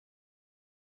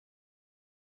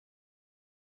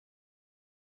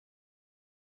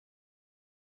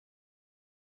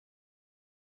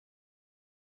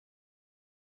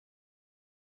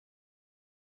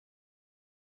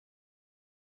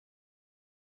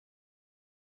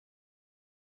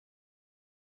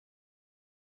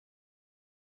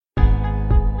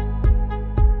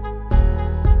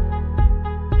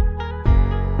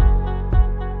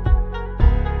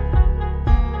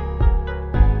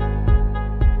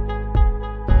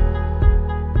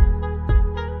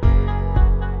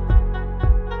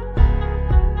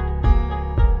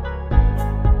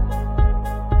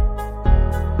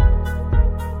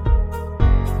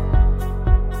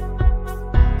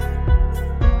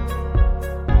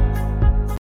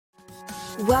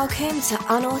Welcome to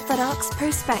Unorthodox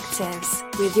Perspectives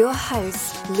with your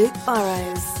host, Luke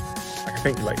Burrows. I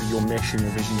think like your mission, your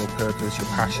vision, your purpose, your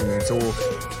passion, it's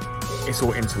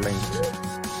all interlinked.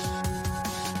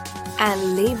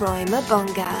 And Leroy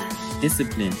Mabonga.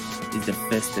 Discipline is the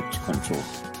first step to control.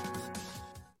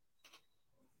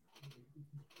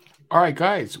 All right,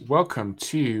 guys, welcome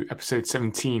to episode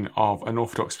 17 of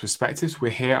Unorthodox Perspectives.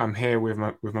 I'm here with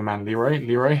my man Leroy.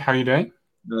 Leroy, how are you doing?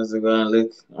 How's it going,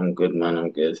 Luke? I'm good, man.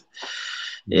 I'm good.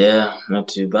 Yeah, not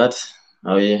too bad.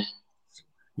 How are you?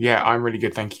 Yeah, I'm really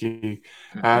good, thank you.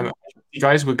 You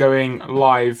guys, we're going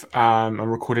live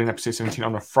and recording episode 17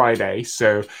 on a Friday.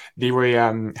 So Leroy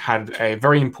had a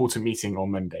very important meeting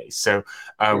on Monday. So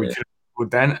we could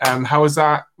record then. How was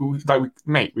that? Like,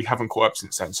 mate, we haven't caught up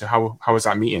since then. So how was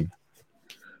that meeting?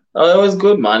 Oh, it was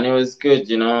good, man. It was good,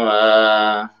 you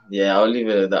know. Yeah, I'll leave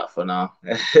it at that for now.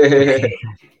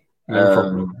 No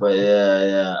problem. But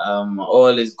yeah.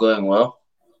 All is going well.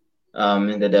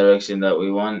 In the direction that we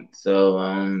want. So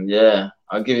yeah,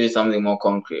 I'll give you something more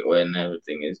concrete when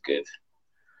everything is good.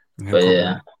 No But problem.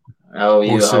 yeah, how are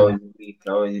you? Awesome. How was your week?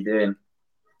 How are you doing?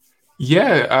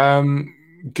 Yeah,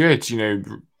 good. You know,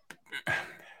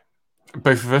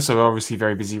 both of us are obviously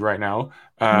very busy right now.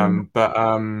 But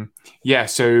yeah,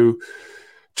 so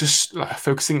just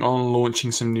focusing on launching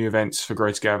some new events for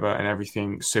Grow Together and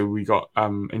everything. So we got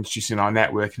introducing our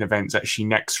networking events actually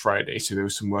next Friday. So there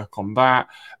was some work on that.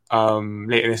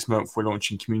 Later this month, we're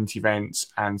launching community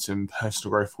events and some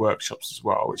personal growth workshops as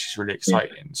well, which is really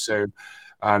exciting. So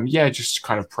yeah, just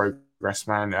kind of progress,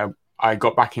 man. I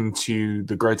got back into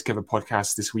the Grow Together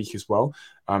podcast this week as well.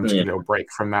 Took a little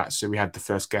break from that. So we had the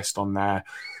first guest on there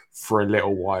for a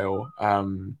little while.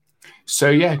 So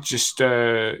yeah, just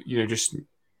just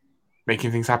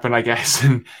making things happen, I guess,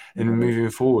 and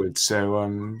moving forward. So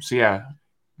yeah,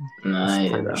 Nice. that's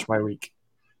pretty much my week.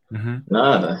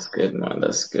 No, that's good, man.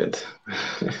 That's good.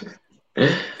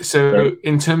 So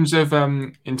in terms of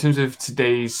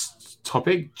today's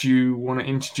topic, do you want to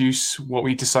introduce what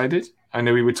we decided? I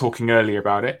know we were talking earlier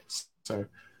about it. So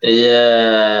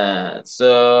yeah.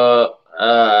 So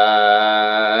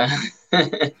I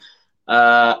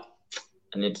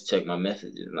need to check my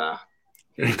messages now.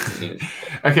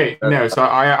 Okay, no. So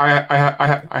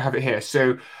I have it here.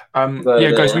 So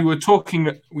yeah, guys, we were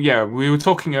talking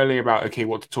earlier about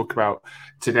what to talk about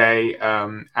today,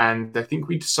 and I think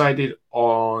we decided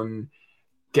on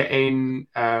getting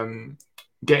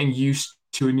used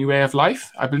to a new way of life.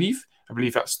 I believe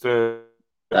that's it.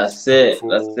 That's it.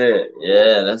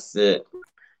 Yeah, that's it.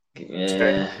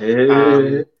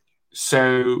 Yeah.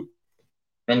 So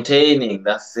maintaining.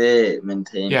 That's it.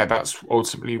 Maintaining. Yeah, that's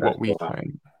ultimately what we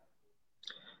find.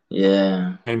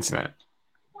 Yeah. Internet.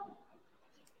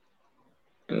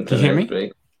 Can you hear me?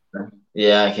 Break.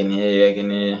 Yeah, I can hear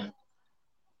you.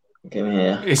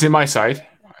 It's in my side.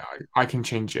 I can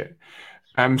change it.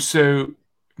 So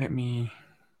let me.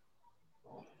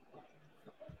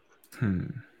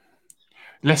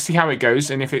 Let's see how it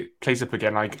goes, and if it plays up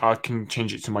again, I can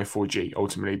change it to my 4G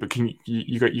ultimately. But can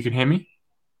you can hear me?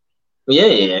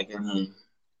 Yeah, I can hear you.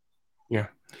 Yeah,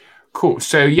 cool.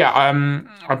 So yeah,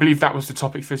 I believe that was the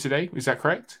topic for today. Is that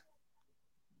correct?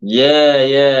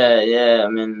 Yeah. I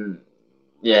mean,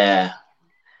 yeah.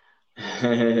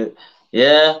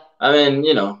 Yeah, I mean,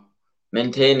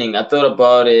 maintaining. I thought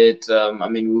about it. I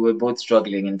mean, we were both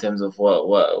struggling in terms of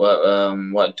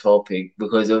what topic,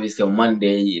 because obviously on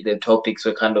Monday the topics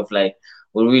were kind of like,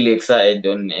 we're really excited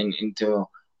into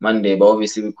Monday, but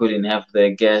obviously we couldn't have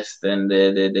the guest and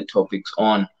the topics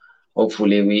on.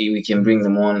 Hopefully we can bring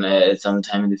them on at some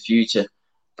time in the future.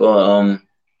 But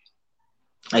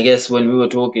I guess when we were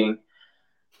talking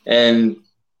and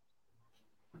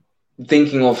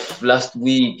thinking of last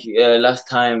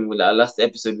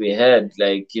episode we had,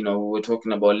 like, we were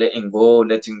talking about letting go,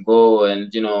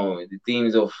 and the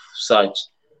themes of such.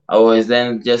 I was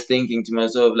then just thinking to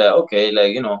myself, like, okay,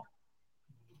 like,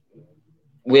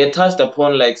 we had touched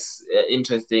upon like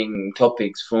interesting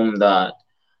topics from that,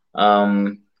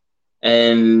 and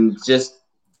just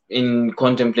in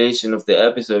contemplation of the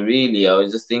episode, really, I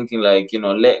was just thinking, like,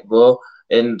 let go.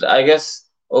 And I guess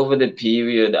over the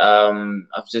period,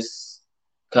 I've just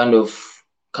kind of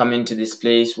come into this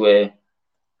place where,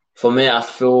 for me, I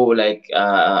feel like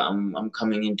I'm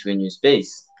coming into a new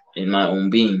space in my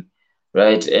own being,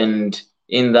 right? And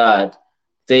in that,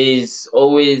 there's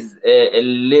always a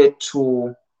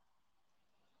little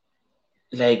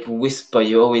like whisper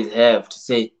you always have to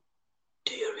say,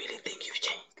 do you really think you've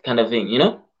changed? Kind of thing,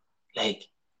 like,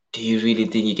 do you really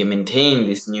think you can maintain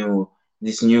this new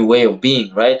way of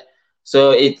being, right?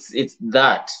 So it's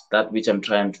that which I'm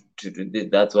trying to do.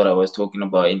 That's what I was talking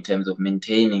about in terms of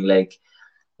maintaining. Like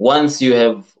once you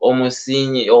have almost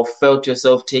seen or felt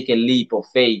yourself take a leap of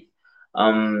faith,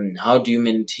 how do you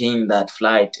maintain that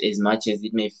flight as much as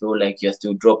it may feel like you're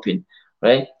still dropping,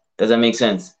 right? Does that make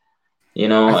sense? You I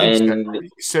know, think so.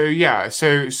 and So yeah,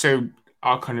 so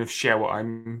I'll kind of share what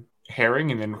I'm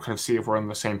hearing and then kind of see if we're on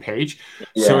the same page.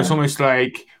 So yeah. it's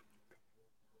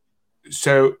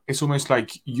almost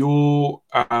like you're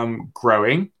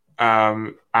growing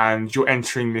and you're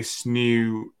entering this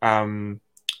new kind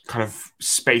of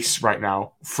space right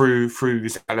now through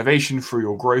this elevation, through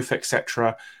your growth,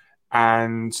 etc.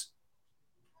 And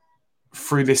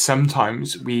through this,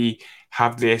 sometimes we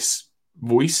have this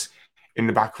voice in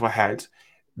the back of our head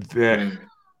that Mm,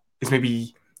 is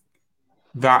maybe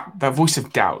that voice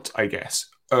of doubt, I guess,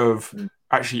 of mm.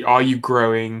 actually, are you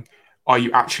growing? Are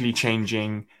you actually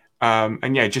changing?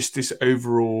 And yeah, just this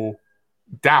overall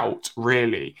doubt,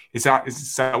 really. Is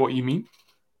that what you mean?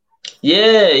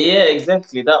 Yeah,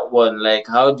 exactly that one. Like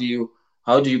how do you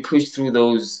push through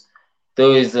those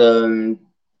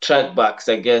track backs,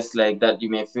 I guess, like that you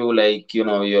may feel like,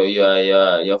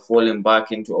 you're falling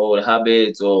back into old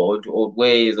habits or into old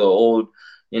ways or old,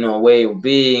 way of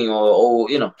being or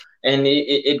and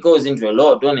it goes into a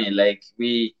lot, don't it? Like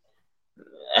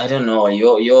I don't know,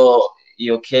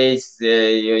 your case,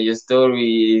 your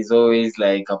story is always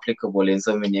like applicable in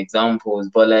so many examples.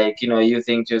 But like, you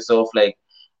think to yourself like,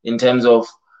 in terms of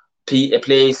a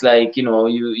place like,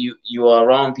 you are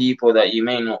around people that you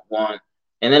may not want,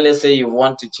 and then let's say you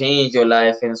want to change your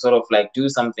life and sort of like do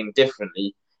something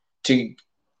differently to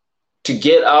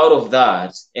get out of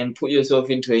that and put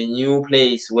yourself into a new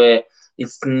place where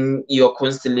you're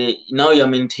constantly now you're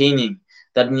maintaining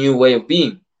that new way of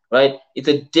being, right? It's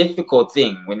a difficult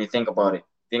thing when you think about it,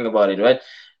 right?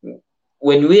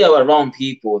 When we are around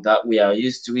people that we are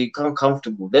used to, we become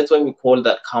comfortable. That's why we call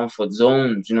that comfort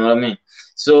zones, you know what I mean?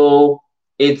 So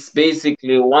it's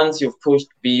basically once you've pushed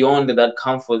beyond that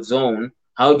comfort zone,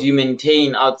 how do you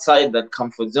maintain outside that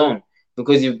comfort zone?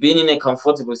 Because you've been in a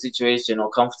comfortable situation or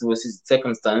comfortable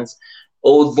circumstance,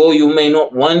 although you may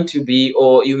not want to be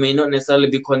or you may not necessarily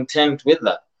be content with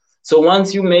that. So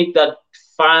once you make that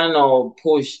final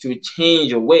push to change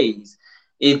your ways,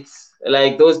 it's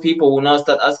like those people will now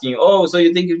start asking you, oh, so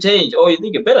you think you changed? Oh, you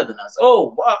think you're better than us?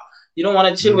 Oh, wow. You don't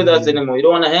want to chill with us Mm, anymore. You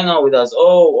don't want to hang out with us.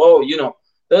 Oh,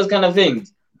 those kind of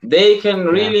things. They can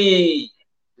yeah, really,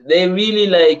 they really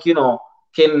like,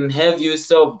 can have you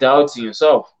self-doubting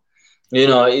yourself, in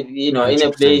a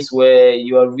 100%. place where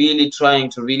you are really trying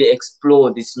to really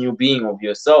explore this new being of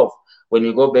yourself. When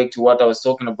we go back to what I was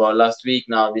talking about last week,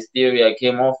 now this theory I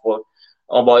came off of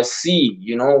about C,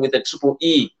 with a triple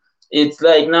E. It's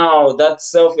like now that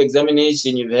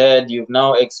self-examination you've had, you've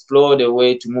now explored a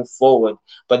way to move forward.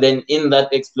 But then in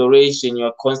that exploration,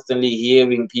 you're constantly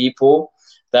hearing people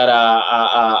that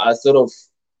are sort of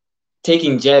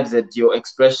taking jabs at your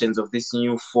expressions of this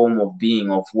new form of being,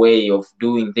 of way of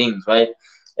doing things, right?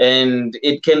 And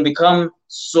it can become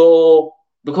so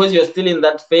because you're still in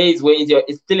that phase where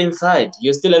it's still inside.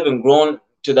 You still haven't grown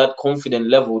to that confident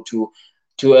level to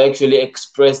actually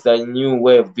express that new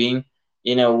way of being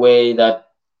in a way that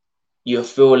you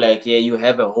feel like you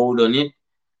have a hold on it.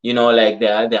 Like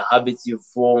the habits you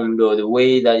formed or the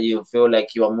way that you feel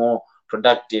like you are more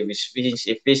productive,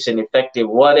 efficient, effective,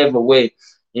 whatever way,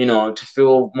 to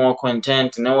feel more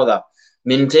content and all that.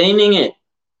 Maintaining it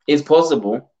is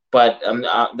possible, but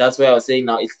that's why I was saying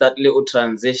now it's that little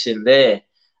transition there.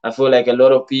 I feel like a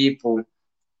lot of people,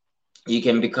 you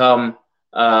can become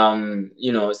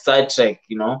sidetracked.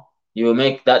 You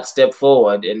make that step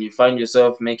forward and you find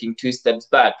yourself making two steps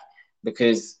back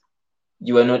because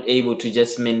you are not able to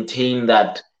just maintain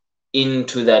that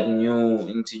into that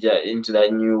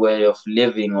new way of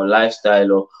living or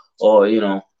lifestyle or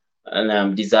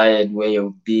an desired way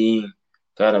of being,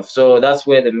 kind of. So that's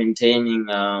where the maintaining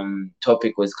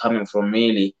topic was coming from,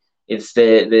 really. It's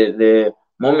the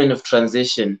moment of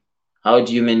transition. How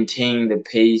do you maintain the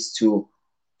pace to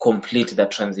complete that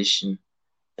transition?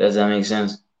 Does that make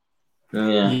sense?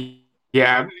 Yeah.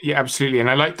 Yeah, absolutely. And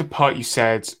I like the part you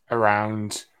said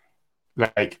around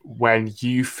like when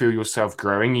you feel yourself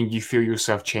growing and you feel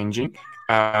yourself changing,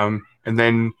 and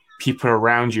then people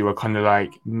around you are kind of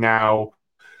like now,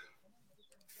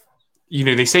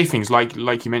 they say things like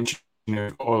you mentioned,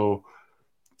 oh,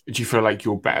 do you feel like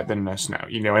you're better than us now?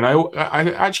 And I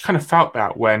actually kind of felt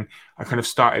that when I kind of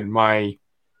started my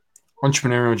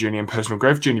entrepreneurial journey and personal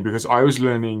growth journey because I was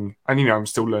learning, and I'm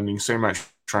still learning so much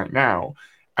right now,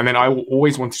 and then I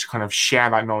always wanted to kind of share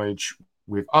that knowledge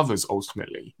with others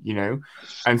ultimately,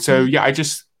 and so yeah, I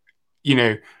just you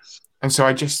know And so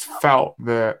I just felt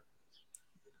that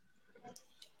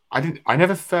I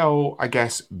never felt, I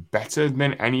guess, better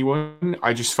than anyone.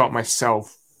 I just felt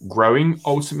myself growing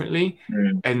ultimately.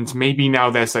 Mm. And maybe now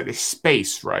there's like this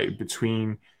space, right,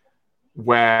 between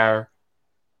where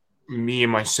me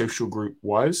and my social group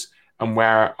was and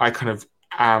where I kind of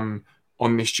am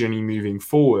on this journey moving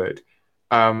forward.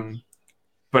 But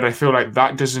I feel like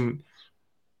that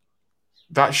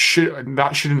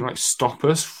shouldn't like stop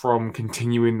us from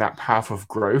continuing that path of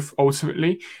growth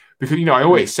ultimately. Because I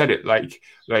always said it like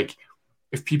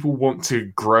if people want to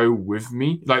grow with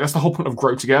me, like that's the whole point of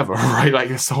grow together, right? Like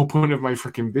that's the whole point of my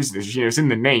freaking business. It's in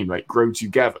the name, like grow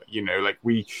together. Like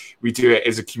we do it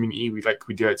as a community. We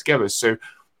do it together. So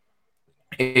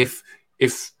if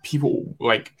people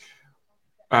like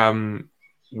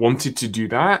wanted to do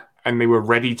that and they were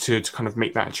ready to kind of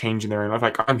make that change in their own life,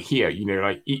 like I'm here,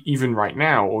 like even right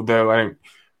now, although I don't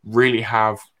really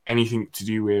have anything to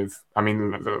do with, I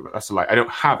mean, that's a lie. I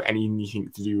don't have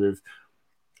anything to do with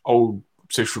old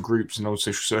social groups and old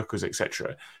social circles,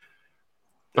 etc.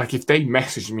 Like if they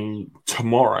message me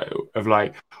tomorrow of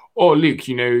like, oh Luke,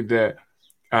 that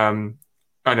I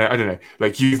don't know,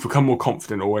 like you've become more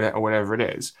confident or whatever it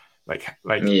is, like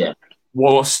Yeah.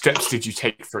 what steps did you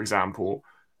take, for example?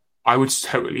 I would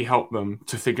totally help them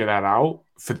to figure that out,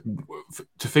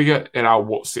 to figure it out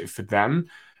what's it for them.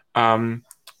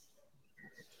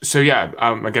 So yeah,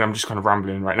 again, I'm just kind of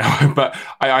rambling right now, but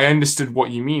I understood what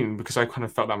you mean because I kind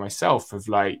of felt that myself of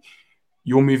like,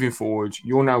 you're moving forward,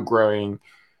 you're now growing,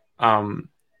 and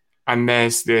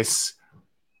there's this,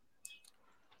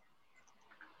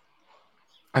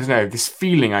 I don't know, this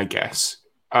feeling, I guess,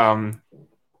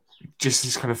 just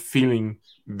this kind of feeling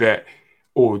that,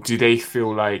 or do they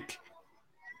feel like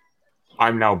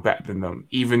I'm now better than them,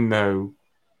 even though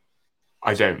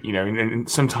I don't, and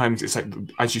sometimes it's like,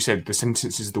 as you said, the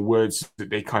sentences, the words that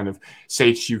they kind of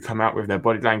say to you come out with their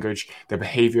body language, their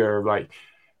behavior of like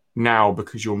now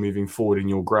because you're moving forward and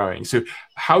you're growing. So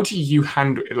how do you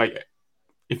handle it? Like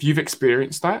if you've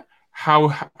experienced that, how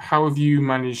have you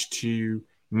managed to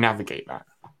navigate that?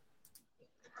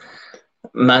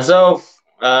 Myself,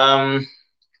 I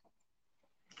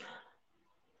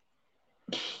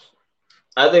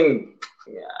think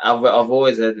I've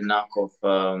always had the knack of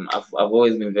I've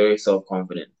always been very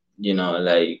self-confident.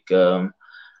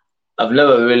 I've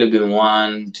never really been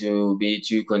one to be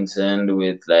too concerned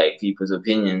with like people's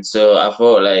opinions. So I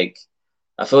feel like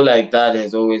that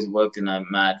has always worked in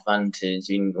my advantage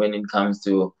when it comes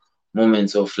to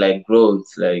moments of like growth,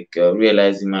 like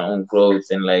realizing my own growth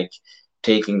and like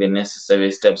taking the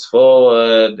necessary steps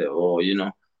forward, or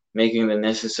making the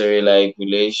necessary like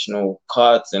relational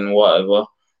cuts and whatever.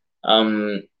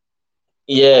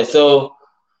 Yeah, so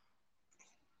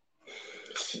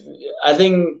I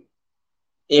think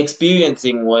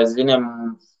experiencing was in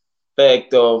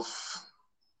effect of,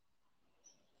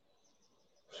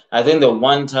 I think the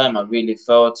one time I really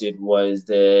felt it was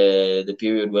the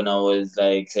period when I was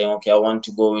like saying, okay, I want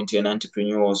to go into an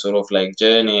entrepreneurial sort of like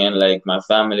journey, and like my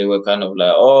family were kind of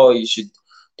like, oh, you should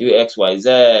do X, Y,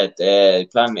 Z,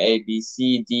 plan A, B,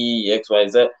 C, D, X, Y,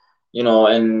 Z,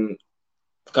 and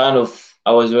kind of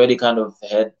I was already kind of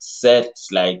head set,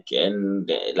 like, and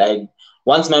like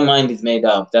once my mind is made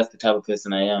up, that's the type of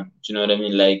person I am. Do you know what I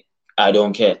mean? Like I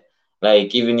don't care.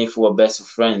 Like even if we're best of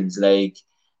friends, like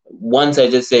once I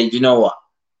just say, you know what,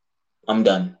 I'm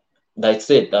done. That's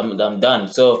it. I'm done.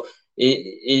 So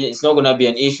it's not gonna be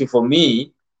an issue for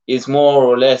me. It's more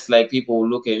or less like people will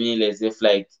look at me as if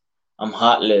like I'm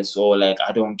heartless or like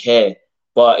I don't care.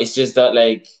 But it's just that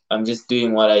like I'm just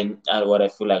doing what I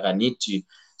feel like I need to.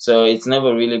 So it's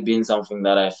never really been something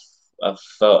that I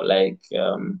felt like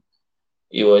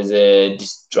it was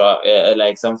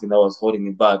like something that was holding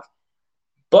me back.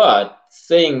 But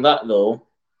saying that though,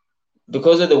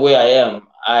 because of the way I am,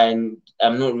 I'm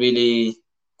not really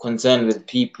concerned with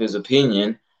people's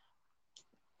opinion.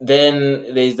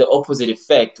 Then there's the opposite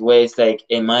effect where it's like,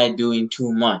 am I doing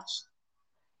too much?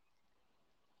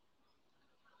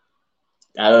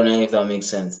 I don't know if that makes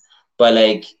sense, but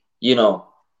like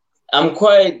I'm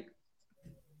quite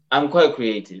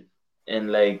creative and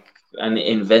like and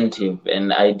inventive,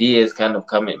 and ideas kind of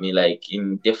come at me like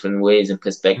in different ways and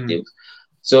perspectives.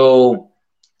 So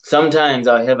sometimes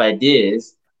I have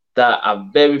ideas that are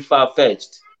very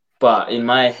far-fetched, but in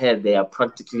my head they are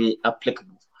practically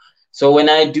applicable. So when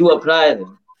I do apply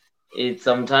them, it's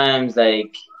sometimes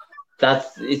like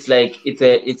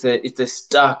it's a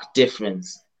stark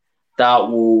difference that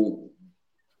will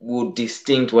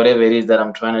distinct whatever it is that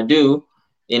I'm trying to do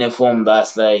in a form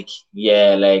that's like,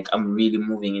 yeah, like I'm really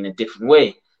moving in a different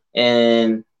way.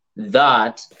 And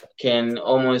that can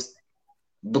almost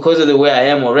because of the way I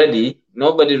am already,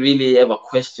 nobody really ever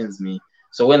questions me.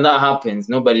 So when that happens,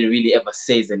 nobody really ever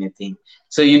says anything.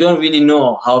 So you don't really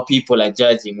know how people are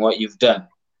judging what you've done.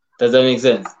 Does that make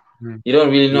sense? You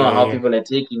don't really know Yeah, how yeah. people are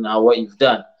taking what you've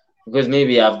done, because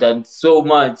maybe I've done so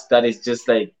much that it's just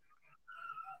like,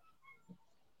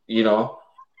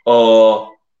 or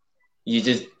you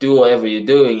just do whatever you're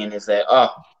doing, and it's like,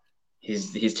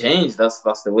 he's changed. That's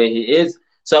the way he is.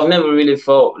 So I've never really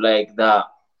felt like that.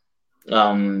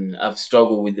 I've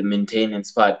struggled with the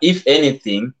maintenance part. If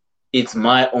anything, it's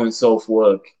my own self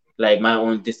work, like my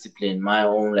own discipline, my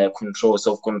own like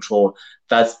self control.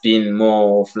 That's been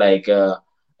more of like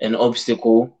an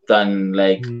obstacle than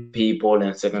like people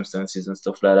and circumstances and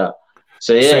stuff like that.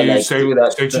 So yeah, like through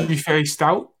that. So do you face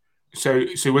doubt? So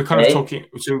we're kind of Hey? talking.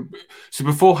 So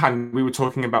beforehand, we were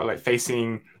talking about like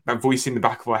facing that voice in the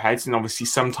back of our heads, and obviously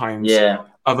sometimes Yeah.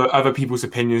 other people's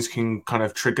opinions can kind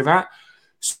of trigger that.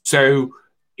 So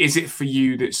is it for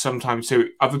you that sometimes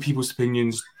other people's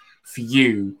opinions for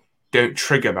you don't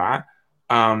trigger that?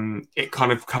 It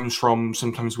kind of comes from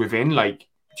sometimes within. Like,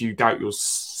 do you doubt you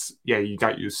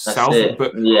doubt That's yourself? it.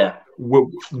 But Yeah.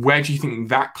 where do you think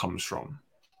that comes from?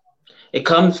 It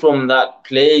comes from that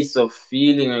place of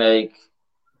feeling like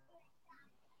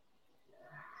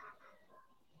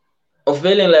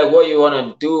what you want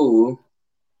to do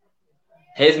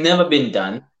has never been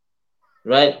done,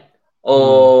 right?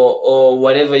 Or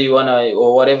whatever you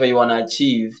wanna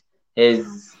achieve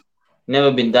has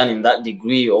never been done in that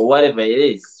degree, or whatever it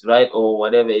is, right? Or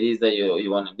whatever it is that you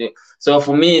want to do. So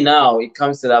for me now, it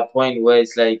comes to that point where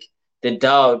it's like the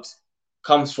doubt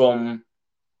comes from,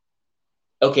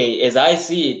 okay, as I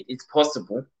see it, it's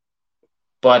possible,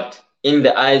 but in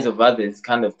the eyes of others,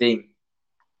 kind of thing,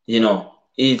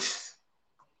 it's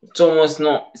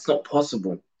not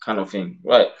possible, kind of thing,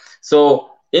 right?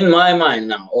 So in my mind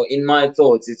now, or in my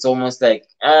thoughts, it's almost like,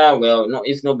 well, no,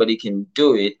 if nobody can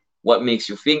do it, what makes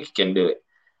you think you can do it,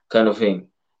 kind of thing.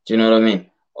 Do you know what I mean?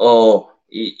 Or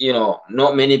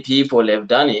not many people have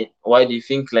done it. Why do you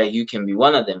think like you can be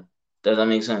one of them? Does that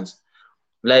make sense?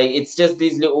 Like, it's just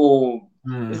these little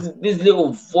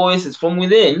voices from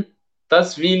within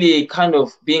that's really kind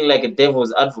of being like a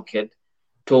devil's advocate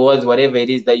towards whatever it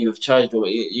is that you've charged, or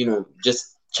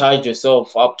just charge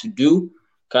yourself up to do,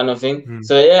 kind of thing.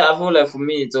 So yeah, I feel like for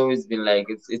me it's always been like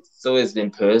it's always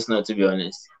been personal, to be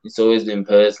honest. It's always been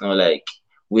personal, like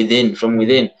from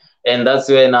within. And that's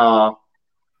where now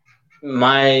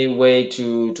my way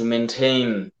to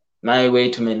maintain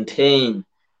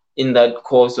in that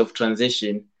course of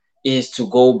transition is to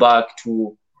go back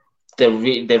to the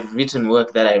written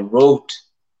work that I wrote,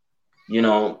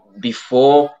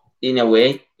 before. In a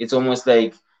way, it's almost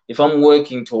like if I'm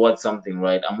working towards something,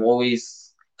 right, I'm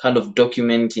always kind of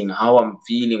documenting how I'm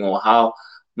feeling or how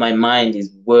my mind is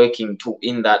working to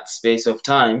in that space of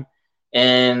time,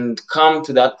 and come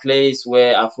to that place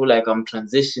where I feel like I'm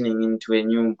transitioning into a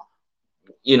new,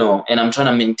 and I'm trying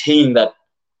to maintain that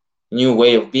new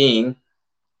way of being.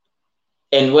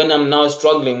 And when I'm now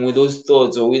struggling with those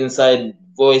thoughts or inside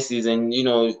voices, and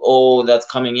all that's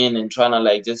coming in and trying to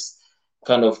like just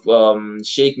kind of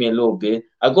shake me a little bit,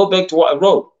 I go back to what I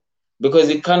wrote, because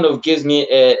it kind of gives me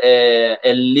a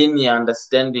linear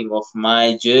understanding of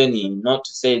my journey. Not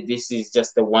to say this is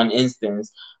just the one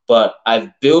instance, but I've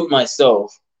built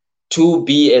myself to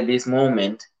be at this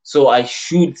moment, so I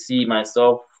should see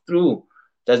myself through.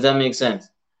 Does that make sense?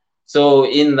 So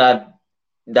in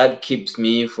that keeps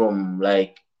me from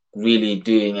like really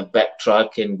doing a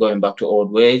backtrack and going back to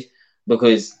old ways,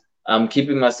 because I'm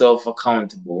keeping myself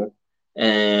accountable.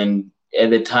 And at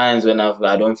the times when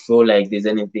I don't feel like there's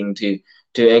anything to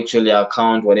actually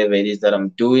account whatever it is that I'm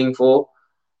doing for,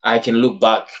 I can look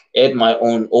back at my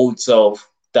own old self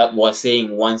that was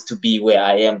saying wants to be where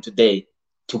I am today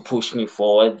to push me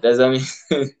forward. Does that make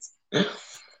sense?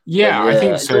 Yeah, I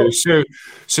think Yeah. so.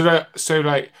 So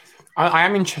like, I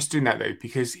am interested in that though,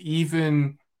 because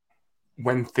even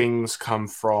when things come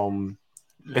from,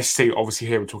 let's say, obviously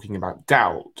here we're talking about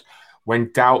doubt.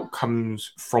 When doubt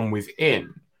comes from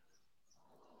within,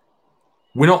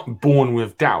 we're not born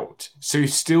with doubt. So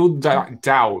still that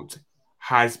doubt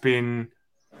has been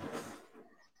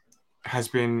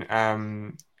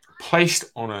placed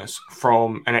on us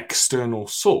from an external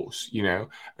source,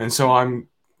 And so I'm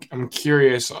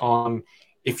curious on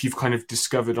if you've kind of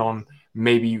discovered on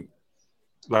maybe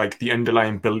like the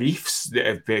underlying beliefs that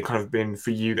have been for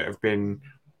you, that have been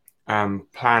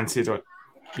planted or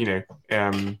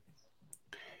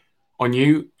on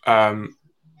you.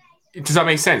 Does that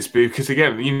make sense? Because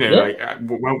again, Yeah. like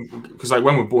because like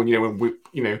when we're born,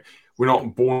 when we're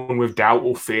not born with doubt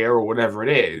or fear or whatever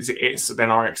it is. It's then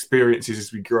our experiences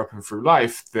as we grow up and through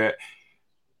life that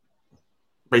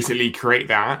basically create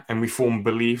that, and we form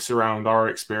beliefs around our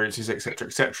experiences,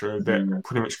 etc., that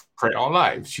pretty much create our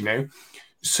lives, you know.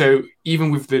 So even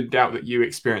with the doubt that you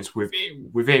experience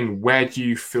within, where do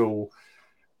you feel?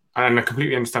 And I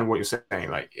completely understand what you're saying.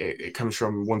 Like it comes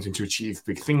from wanting to achieve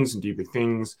big things and do big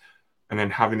things, and then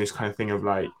having this kind of thing of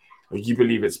like you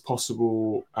believe it's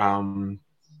possible,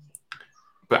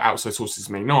 but outside sources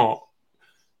may not.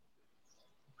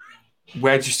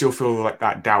 Where do you still feel like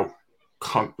that doubt,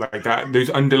 like that, those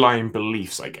underlying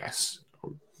beliefs, I guess?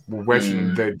 Where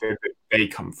do they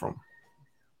come from?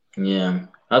 Yeah,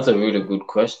 that's a really good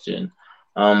question.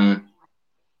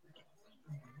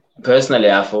 Personally,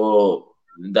 I feel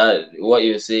that what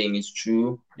you're saying is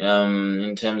true.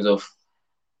 In terms of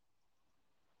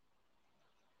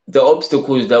the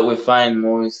obstacles that we find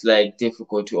most like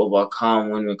difficult to overcome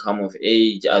when we come of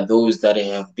age are those that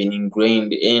have been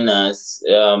ingrained in us,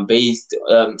 based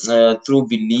through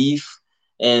belief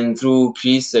and through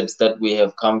precepts that we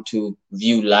have come to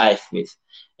view life with.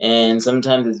 And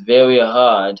sometimes it's very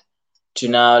hard to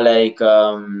now like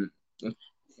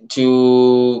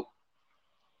to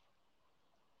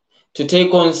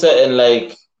take on certain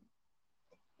like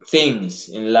things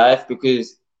in life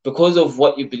because of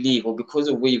what you believe or because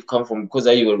of where you've come from, because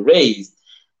how you were raised,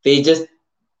 they just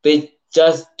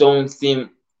don't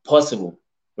seem possible,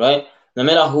 right? No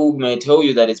matter who may tell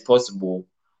you that it's possible,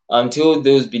 until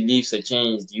those beliefs are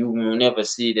changed, you will never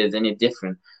see it as any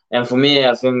different. And for me,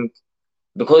 I think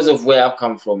because of where I've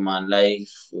come from, man, like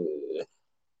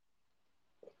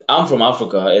I'm from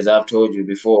Africa, as I've told you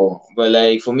before. But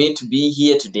like for me to be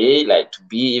here today, like to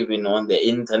be even on the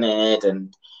internet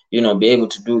and be able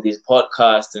to do these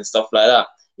podcasts and stuff like that.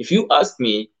 If you ask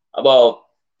me about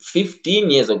 15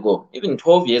 years ago, even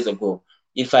 12 years ago,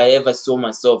 if I ever saw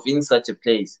myself in such a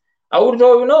place, I would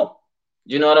tell you no.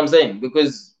 You know what I'm saying?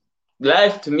 Because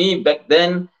life to me back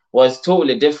then was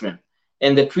totally different.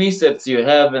 And the precepts you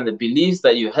have and the beliefs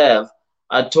that you have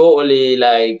are totally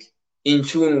like in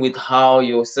tune with how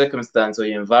your circumstance or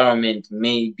your environment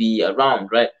may be around,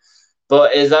 right?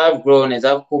 But as I've grown, as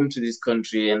I've come to this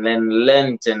country and then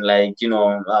learned and like,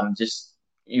 just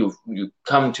you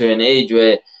come to an age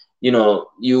where,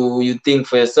 you think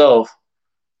for yourself.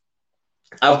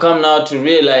 I've come now to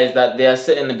realize that there are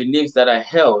certain beliefs that I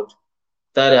held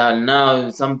that are now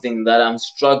something that I'm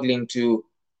struggling to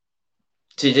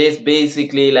just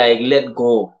basically like let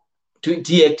go, to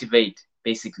deactivate,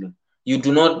 basically. You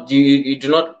do not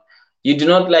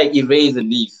like erase a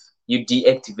leaf, you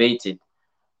deactivate it.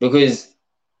 Because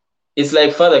it's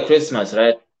like Father Christmas,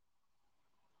 right?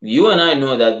 You and I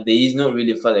know that there is not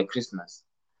really Father Christmas.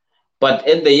 But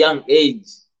at the young age,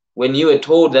 when you were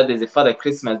told that there's a Father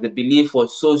Christmas, the belief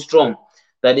was so strong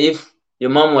that if your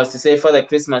mom was to say Father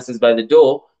Christmas is by the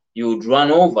door, you would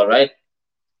run over, right?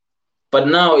 But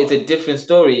now it's a different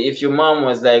story. If your mom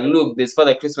was like, look, there's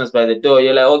Father Christmas by the door,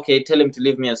 you're like, okay, tell him to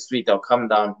leave me a sweet, I'll come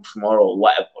down tomorrow or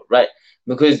whatever, right?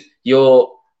 Because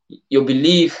your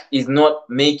belief is not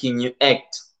making you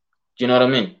act. Do you know what I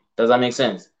mean? Does that make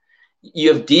sense?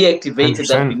 You have deactivated 100%.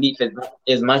 That belief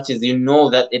as much as you know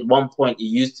that at one point it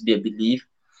used to be a belief.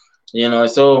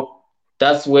 So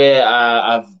that's where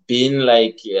I've been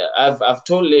like, I've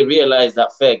totally realized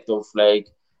that fact of like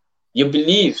your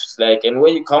beliefs, like, and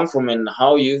where you come from and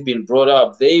how you've been brought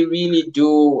up, they really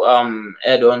do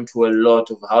add on to a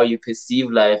lot of how you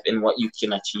perceive life and what you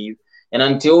can achieve. And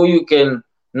until you can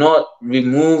not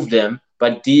remove them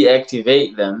but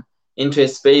deactivate them into a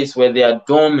space where they are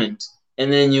dormant, and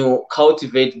then you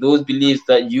cultivate those beliefs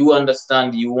that you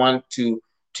understand you want to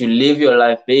live your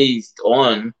life based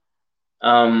on,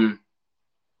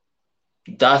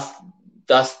 that's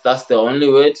the only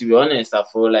way, to be honest. I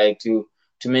feel like to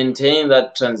maintain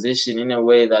that transition in a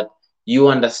way that you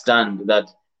understand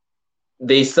that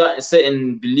there's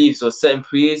certain beliefs or certain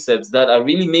precepts that are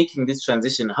really making this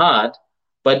transition hard,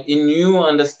 but in you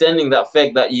understanding that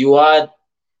fact that you've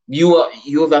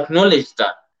acknowledged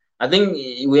that. I think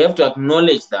we have to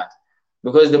acknowledge that,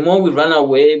 because the more we run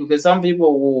away, because some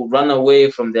people will run away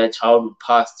from their childhood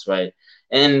past, right?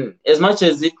 And as much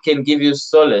as it can give you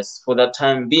solace for that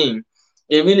time being,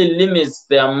 it really limits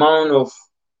the amount of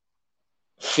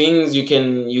things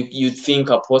you think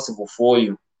are possible for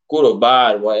you, good or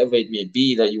bad, whatever it may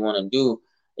be that you want to do.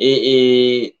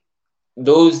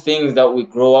 Those things that we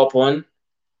grow up on,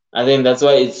 I think that's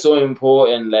why it's so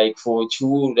important, like for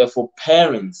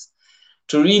parents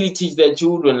to really teach their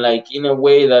children, like in a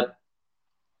way that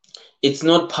it's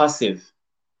not passive.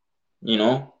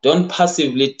 Don't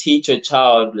passively teach a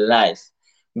child life,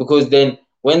 because then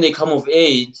when they come of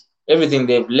age, everything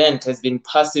they've learned has been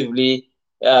passively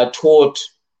taught.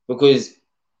 Because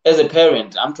as a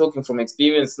parent, I'm talking from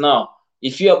experience now,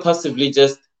 if you are passively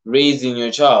just raising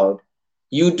your child,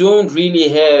 you don't really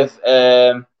have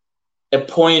a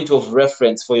point of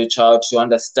reference for your child to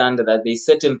understand that there's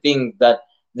certain things, that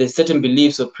there's certain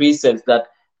beliefs or precepts that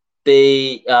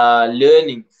they are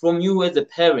learning from you as a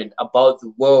parent about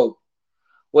the world.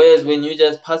 Whereas when you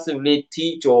just passively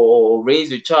teach or raise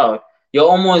your child, you're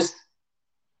almost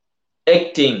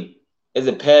acting as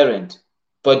a parent,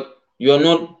 but you're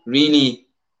not really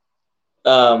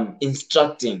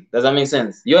instructing. Does that make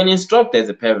sense? You're an instructor as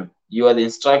a parent. You are the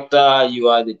instructor, you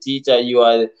are the teacher, you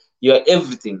are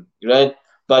everything, right?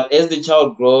 But as the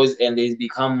child grows and they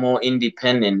become more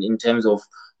independent in terms of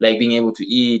like being able to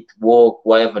eat, walk,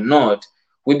 whatever not,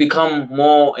 we become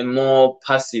more and more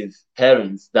passive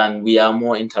parents than we are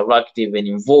more interactive and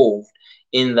involved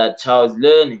in that child's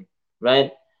learning,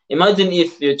 right? Imagine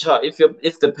if your child,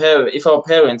 if our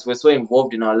parents were so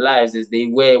involved in our lives as they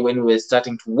were when we were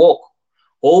starting to walk,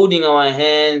 holding our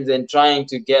hands and trying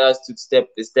to get us to step,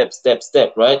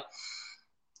 right?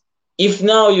 If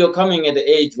now you're coming at the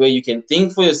age where you can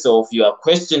think for yourself, you are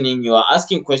questioning, you are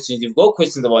asking questions, you've got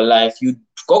questions about life, you've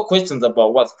got questions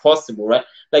about what's possible, right?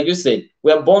 Like you said,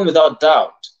 we are born without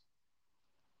doubt.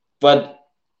 But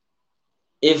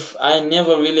if I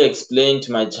never really explain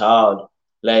to my child,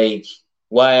 like,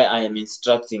 why I am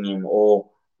instructing him, or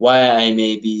why I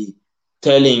may be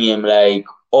telling him, like,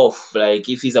 off, like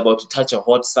if he's about to touch a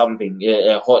hot something,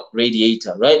 a hot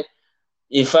radiator, right?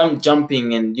 If I'm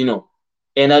jumping and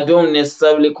and I don't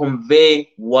necessarily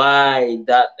convey why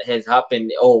that has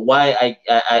happened or why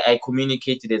I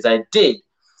communicated as I did,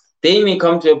 they may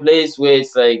come to a place where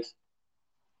it's like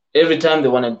every time they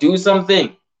want to do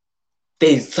something,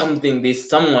 there's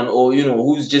someone, or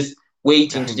who's just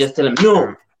waiting to just tell them,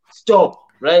 no, stop,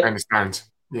 right? I understand.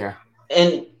 Yeah.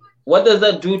 And what does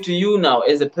that do to you now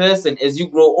as a person as you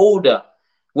grow older?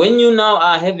 When you now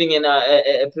are having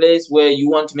a place where you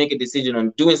want to make a decision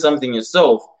on doing something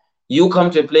yourself, you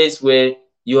come to a place where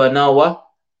you are now what?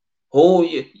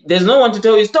 There's no one to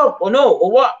tell you stop or no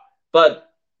or what.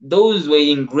 But those were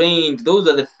ingrained. Those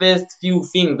are the first few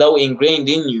things that were ingrained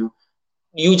in you.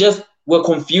 You just were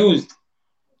confused.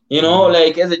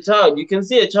 Like as a child, you can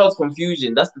see a child's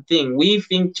confusion. That's the thing. We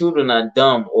think children are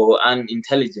dumb or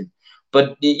unintelligent.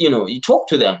 But, you talk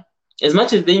to them. As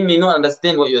much as they may not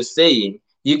understand what you're saying,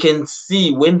 you can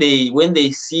see when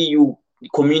they see you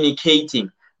communicating,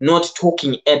 not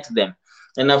talking at them.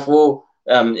 And therefore,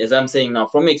 as I'm saying now,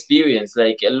 from experience,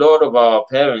 like a lot of our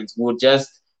parents would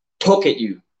just talk at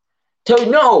you. Tell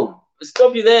you, no,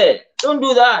 stop you there. Don't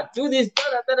do that. Do this,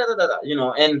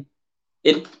 and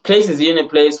it places you in a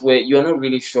place where you're not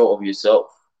really sure of yourself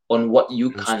on what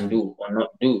you can do or not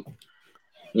do.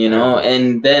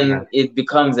 And then it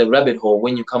becomes a rabbit hole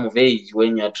when you come of age,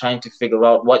 when you're trying to figure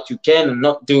out what you can and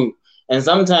not do. And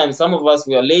sometimes some of us,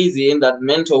 we are lazy in that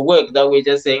mental work that we're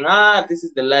just saying, this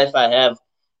is the life I have,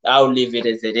 I'll leave it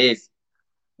as it is.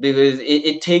 Because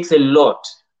it takes a lot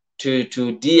to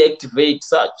deactivate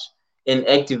such and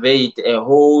activate a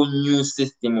whole new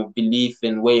system of belief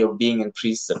and way of being and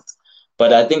precepts.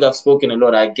 But I think I've spoken a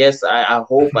lot. I guess I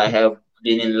hope I have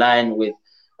been in line with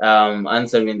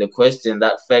answering the question.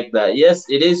 That fact that yes,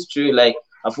 it is true. Like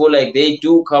I feel like they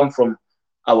do come from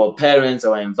our parents,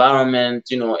 our environment,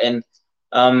 and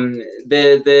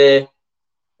the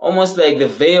almost like the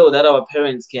veil that our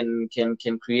parents can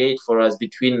create for us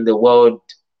between the world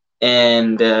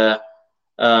and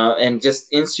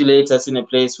just insulate us in a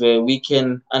place where we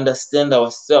can understand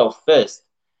ourselves first.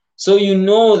 So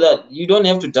that you don't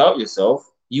have to doubt yourself.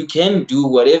 You can do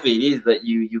whatever it is that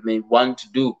you may want to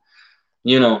do.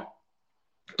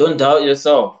 Don't doubt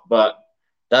yourself. But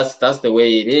that's the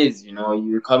way it is.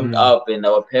 You come up, and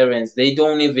our parents, they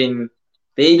can't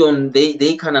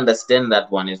understand that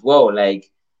one as well.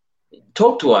 Like,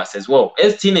 talk to us as well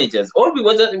as teenagers. All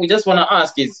we just want to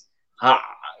ask is,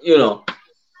 you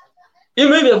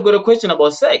maybe I've got a question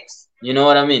about sex. You know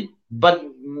what I mean? But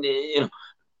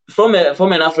from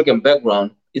an African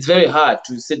background, it's very hard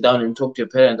to sit down and talk to your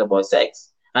parents about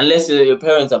sex unless your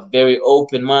parents are very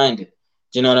open-minded.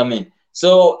 Do you know what I mean?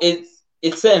 So it's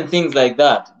certain things like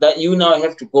that you now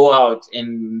have to go out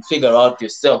and figure out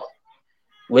yourself.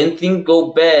 When things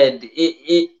go bad,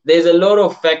 there's a lot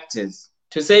of factors.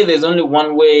 To say there's only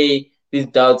one way these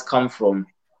doubts come from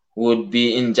would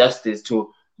be injustice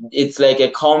to. It's like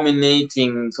a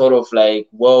culminating sort of like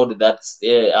world that's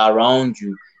around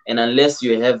you. And unless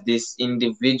you have this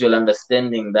individual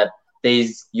understanding that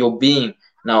there's your being.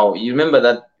 Now, you remember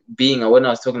that being, when I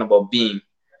was talking about being,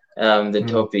 the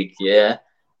topic, yeah?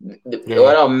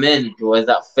 What I meant was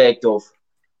that fact of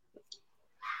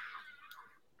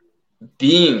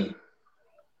being.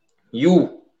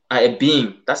 You are a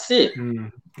being. That's it.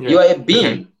 You are a being.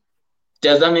 Okay.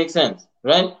 Does that make sense?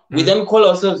 Right? We then call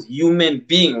ourselves human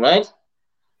being, right?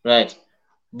 Right.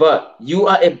 But you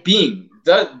are a being.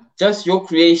 That just your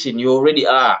creation. You already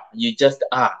are. You just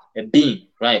are a being,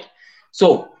 right?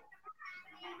 So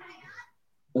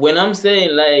when I'm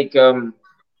saying like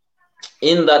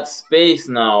in that space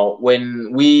now,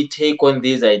 when we take on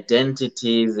these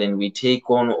identities and we take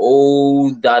on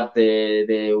all that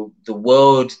the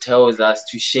world tells us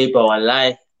to shape our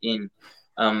life in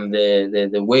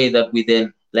the way that we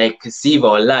then like perceive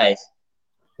our life,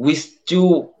 we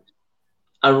still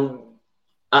are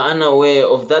unaware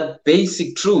of that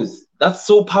basic truth. That's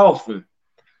so powerful.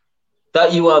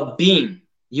 That you are being.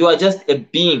 You are just a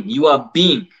being. You are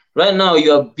being. Right now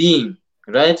you are being,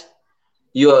 right?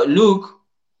 Luke,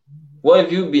 what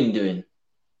have you been doing?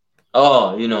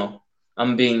 Oh,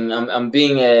 I'm being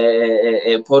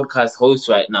a podcast host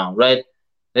right now, right?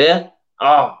 Yeah.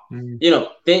 Oh,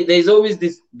 there's always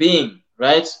this being,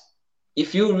 right?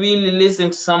 If you really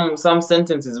listen to some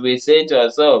sentences we say to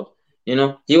ourselves,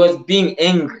 he was being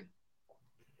angry.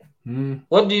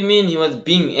 What do you mean he was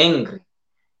being angry?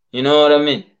 You know what I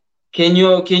mean? Can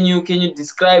you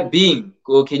describe being,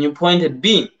 or can you point at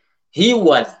being? He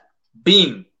was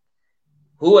being,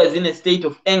 who was in a state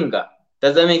of anger.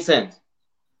 Does that make sense?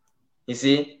 You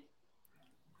see?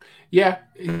 Yeah.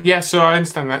 So I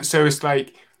understand that. So it's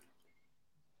like,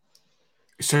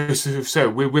 so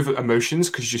with emotions,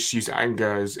 because you just use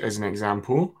anger as an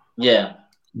example. Yeah.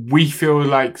 We feel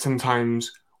like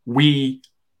sometimes we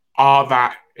are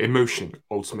that emotion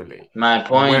ultimately. My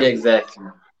point exactly.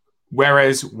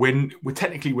 Whereas when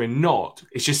we're not,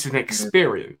 it's just an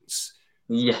experience.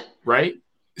 Yeah. Right?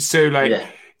 So like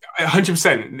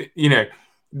 100%,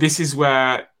 this is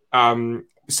where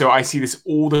so I see this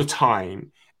all the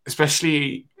time,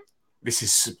 especially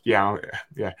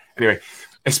anyway,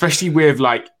 especially with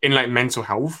like in like mental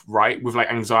health, right? With like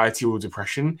anxiety or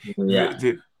depression. Yeah.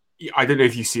 I don't know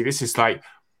if you see this. It's like,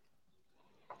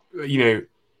 so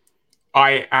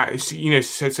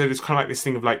there's kind of like this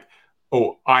thing of like,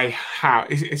 oh, I have,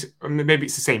 maybe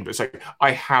it's the same, but it's like,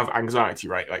 I have anxiety,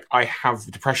 right? Like I have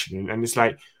depression. And it's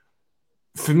like,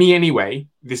 for me anyway,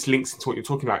 this links into what you're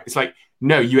talking about. It's like,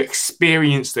 no, you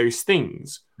experience those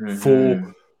things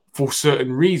for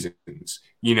certain reasons,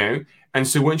 And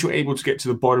so once you're able to get to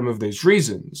the bottom of those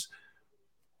reasons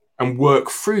and work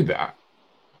through that,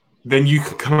 then you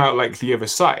can come out like the other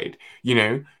side,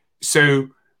 So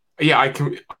yeah,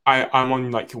 I'm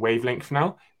on like a wavelength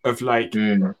now of like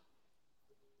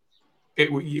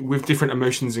with different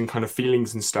emotions and kind of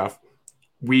feelings and stuff.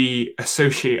 We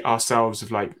associate ourselves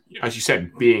with, like, as you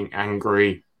said, being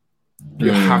angry,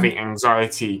 you're having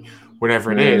anxiety,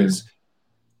 whatever it is.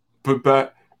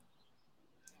 But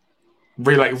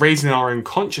really, like, raising our own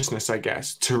consciousness, I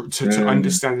guess, to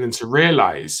understand and to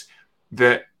realize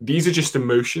that these are just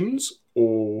emotions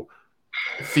or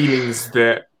feelings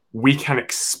that we can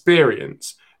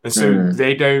experience. And so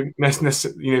they don't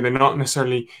necessarily, they're not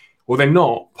necessarily, well, they're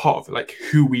not part of like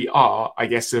who we are, I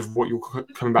guess, of what you're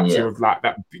coming back to, of like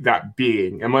that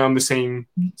being. Am I on the same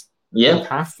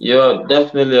path? You're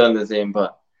definitely on the same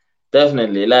path.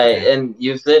 Definitely. Like, and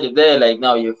you said it there, like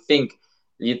now you think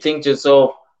to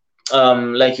yourself,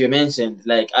 like you mentioned,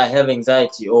 like I have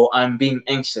anxiety or I'm being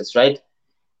anxious, right?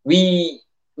 We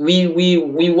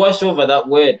wash over that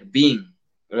word being,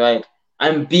 right?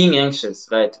 I'm being anxious,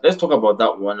 right? Let's talk about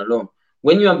that one alone.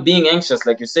 When you are being anxious,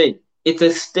 like you say, it's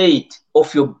a state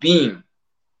of your being.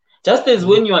 Just as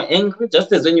when you are angry,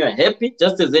 just as when you are happy,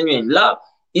 just as when you're in love,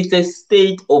 it's a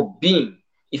state of being.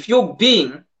 If your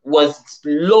being was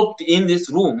locked in this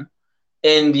room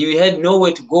and you had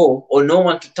nowhere to go or no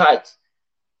one to touch,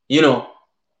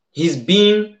 he's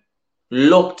being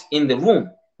locked in the room,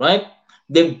 right?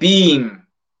 The being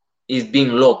is being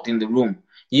locked in the room.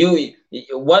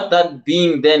 What that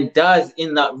being then does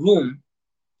in that room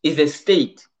is a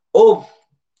state of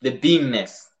the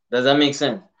beingness. Does that make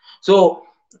sense? So,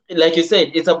 like you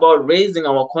said, it's about raising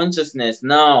our consciousness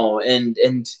now and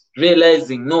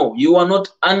realizing, no, you are not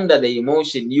under the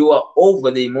emotion, you are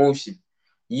over the emotion.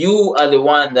 You are the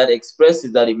one that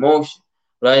expresses that emotion,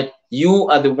 right? You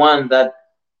are the one that,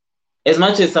 as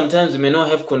much as sometimes we may not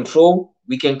have control,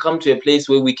 we can come to a place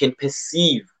where we can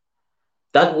perceive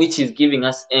that which is giving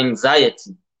us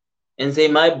anxiety and say,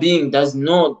 my being does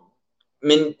not,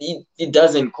 it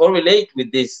doesn't correlate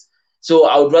with this. So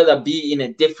I would rather be in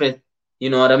a different,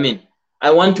 you know what I mean? I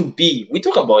want to be, we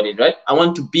talk about it, right? I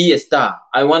want to be a star.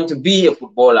 I want to be a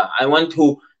footballer. I want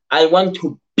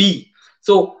to be.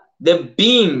 So the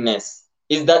beingness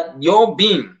is that your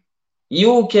being,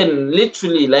 you can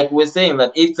literally, like we're saying,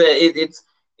 that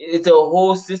it's a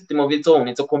whole system of its own.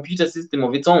 It's a computer system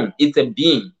of its own. It's a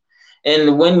being.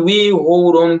 And when we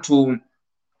hold on to,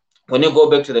 when you go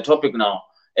back to the topic now,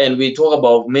 and we talk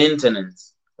about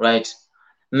maintenance, right?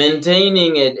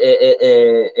 Maintaining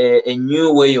a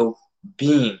new way of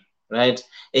being, right?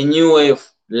 A new way of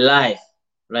life,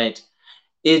 right?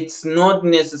 It's not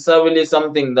necessarily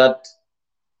something that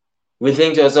we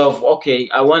think to ourselves, okay,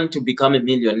 I want to become a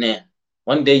millionaire.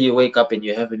 One day you wake up and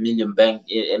you have £1 million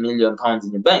in your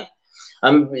bank.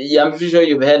 I'm pretty sure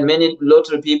you've had many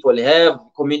lottery people have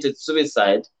committed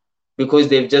suicide because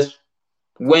they've just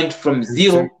went from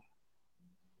 0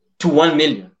 to 1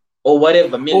 million or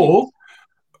whatever million.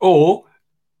 Or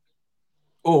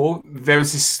there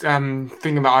was this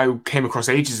thing that I came across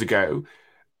ages ago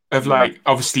of like,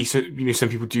 obviously, so some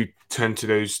people do turn to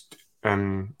those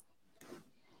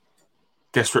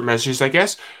desperate measures, I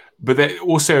guess, but then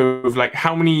also of like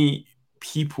how many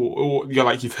people or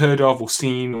you've heard of or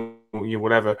seen or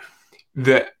whatever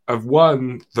that have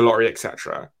won the lottery,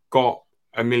 etc., got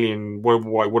 $1 million,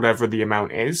 whatever the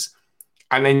amount is,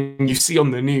 and then you see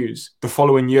on the news the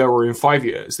following year or in 5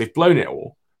 years they've blown it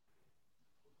all.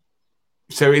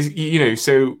 So it's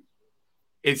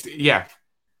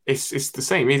it's the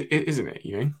same, isn't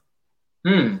it?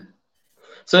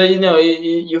 So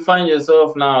you find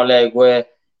yourself now like where,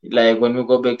 like when we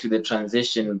go back to the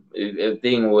transition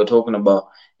thing we were talking about,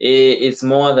 it's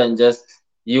more than just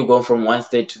you go from one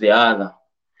state to the other.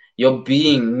 Your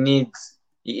being needs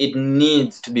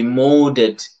to be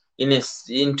molded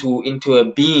into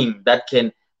a being that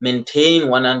can maintain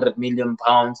 100 million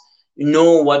pounds,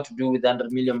 know what to do with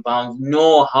 100 million pounds,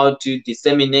 know how to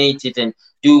disseminate it and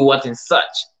do what and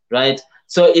such, right?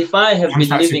 So if I have been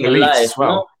living a life,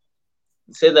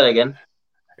 say that again.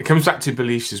 It comes back to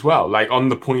beliefs as well, like on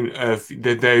the point of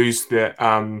those that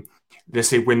let's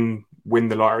say win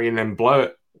the lottery and then blow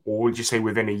it, or would you say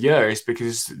within a year, is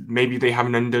because maybe they have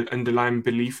an underlying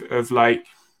belief of like,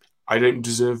 I don't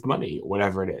deserve money or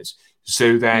whatever it is.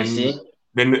 So then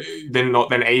they're not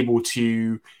then able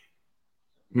to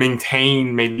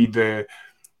maintain maybe the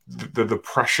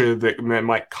pressure that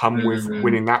might come with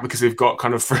winning that, because they've got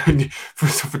kind of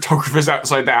photographers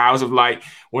outside their house of like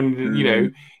wanting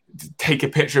to, take a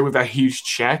picture with a huge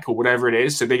check or whatever it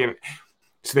is. So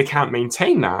they can't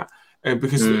maintain that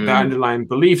because their underlying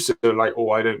beliefs are like, oh,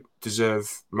 I don't deserve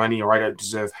money, or I don't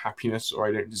deserve happiness, or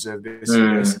I don't deserve this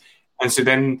and this. And so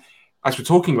then, as we're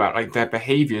talking about, like their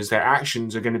behaviors, their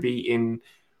actions are going to be in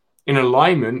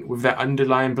alignment with their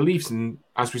underlying beliefs. And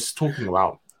as we're talking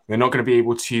about, they're not going to be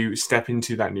able to step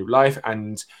into that new life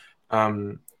and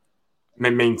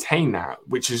maintain that,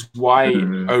 which is why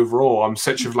overall I'm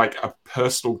such of like a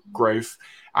personal growth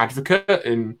advocate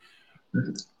and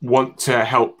want to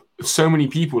help so many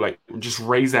people like just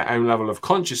raise their own level of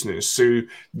consciousness, so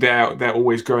they're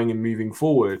always growing and moving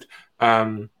forward,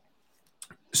 so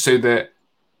that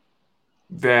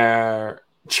they're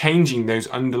changing those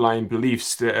underlying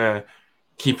beliefs that are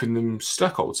keeping them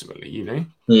stuck ultimately,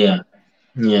 Yeah.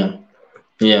 And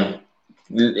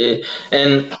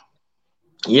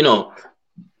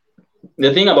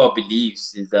the thing about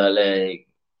beliefs is that like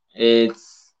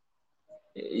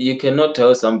you cannot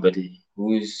tell somebody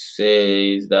who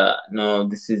says that no,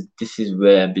 this is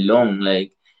where I belong.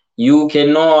 Like you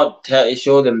cannot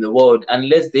show them the world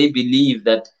unless they believe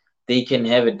that they can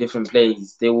have a different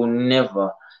place. They will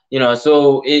never,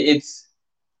 So it's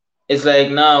like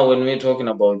now when we're talking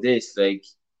about this, like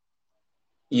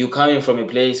you coming from a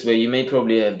place where you may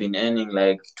probably have been earning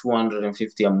like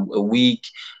 250 a week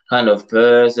kind of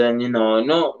person,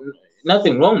 no,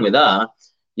 nothing wrong with that,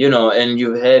 and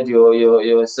you've had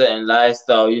your certain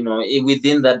lifestyle,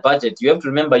 within that budget. You have to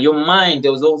remember your mind,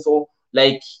 there was also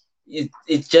like, it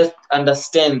just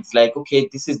understands like, okay,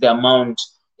 this is the amount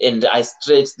and I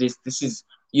stretch this is,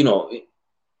 your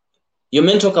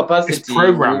mental capacity. It's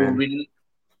programming.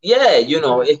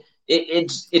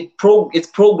 It's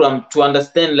programmed to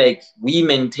understand like we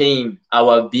maintain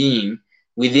our being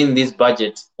within this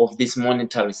budget of this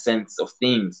monetary sense of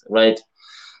things, right?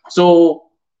 So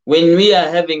when we are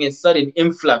having a sudden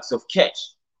influx of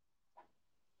cash,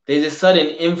 there's a sudden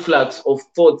influx of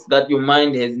thoughts that your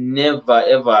mind has never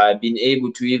ever been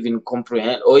able to even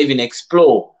comprehend or even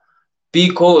explore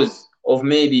because of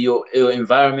maybe your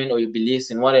environment or your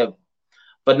beliefs and whatever.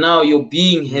 But now your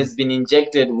being has been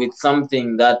injected with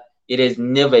something that it has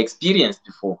never experienced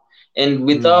before. And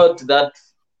without that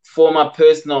former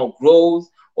personal growth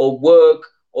or work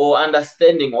or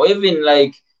understanding, or even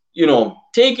like,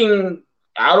 taking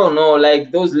I don't know,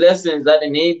 like those lessons that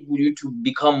enable you to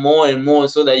become more and more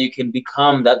so that you can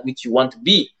become that which you want to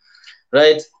be,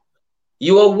 right?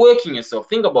 You are working yourself.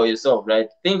 Think about yourself, right?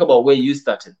 Think about where you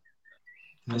started.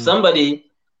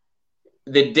 Somebody,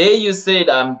 the day you said,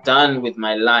 I'm done with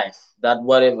my life, that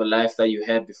whatever life that you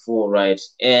had before, right?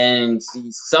 And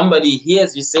somebody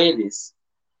hears you say this,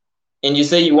 and you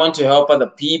say you want to help other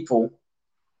people,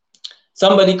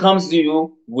 somebody comes to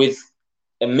you with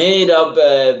a made-up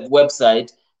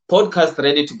website, podcast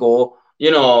ready to go,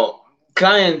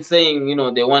 client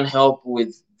saying, they want help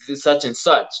with such and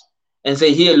such, and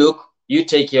say, here, look, you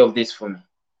take care of this for me,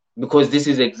 because this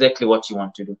is exactly what you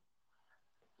want to do.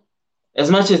 As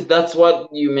much as that's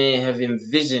what you may have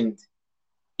envisioned,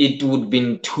 it would have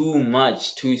been too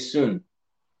much too soon.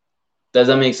 Does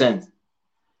that make sense?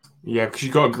 Yeah, because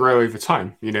you've got to grow over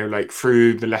time, like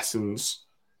through the lessons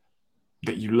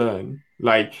that you learn.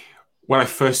 Like when I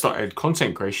first started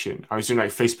content creation, I was doing like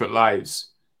Facebook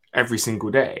Lives every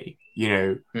single day,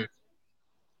 and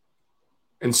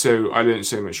so I learned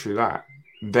so much through that.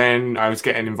 Then I was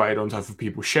getting invited onto other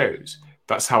people's shows.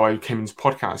 That's how I came into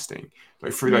podcasting.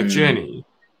 Like through that journey,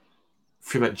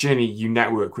 you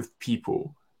network with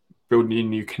people, build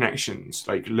new connections,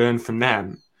 like learn from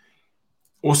them.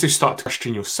 Also start to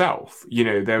question yourself.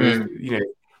 There was,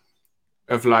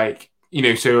 of like,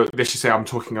 so let's just say I'm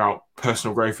talking about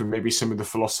personal growth and maybe some of the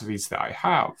philosophies that I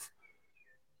have.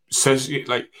 So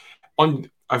like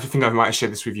I think I might have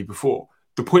shared this with you before.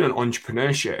 The point on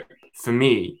entrepreneurship for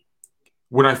me,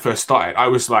 when I first started, I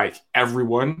was like,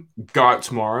 everyone go out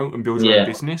tomorrow and build your own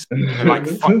business and like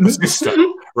fuck the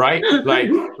system, right?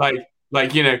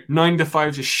 Like 9 to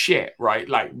 5 is shit, right?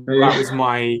 Like that was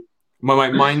my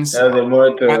mindset. The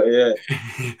motto,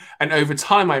 And over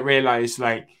time I realized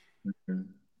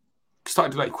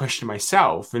started to like question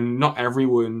myself, and not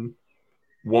everyone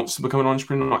wants to become an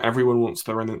entrepreneur. Not everyone wants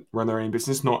to run their own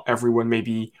business. Not everyone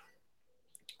maybe,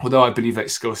 although I believe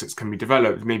that skill sets can be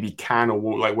developed, maybe can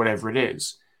or like whatever it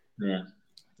is. Yeah.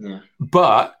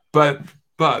 But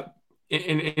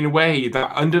in a way,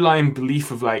 that underlying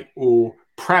belief of like, or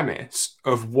premise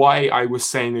of why I was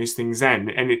saying those things then,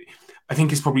 and I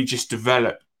think it's probably just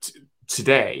developed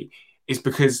today, is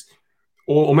because,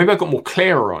 or maybe I got more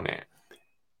clearer on it,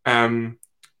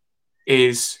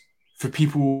 is for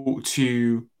people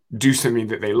to do something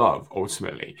that they love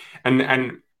ultimately.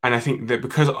 And I think that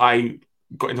because I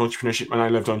got into entrepreneurship and I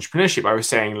loved entrepreneurship, I was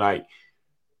saying like,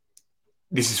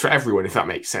 this is for everyone, if that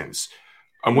makes sense.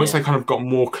 And once I kind of got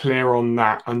more clear on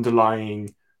that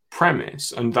underlying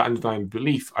premise and that underlying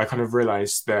belief, I kind of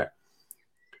realized that,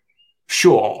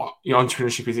 sure,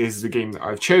 entrepreneurship is the game that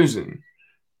I've chosen.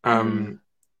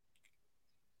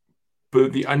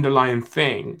 But the underlying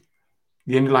thing,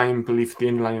 the underlying belief, the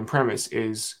underlying premise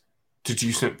is to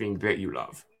do something that you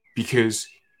love. Because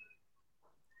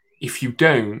if you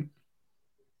don't,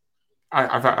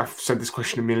 I've said this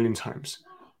question a million times.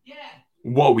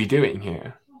 What are we doing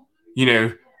here?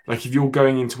 Like if you're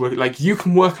going into work, like you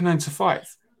can work a 9 to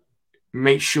 5.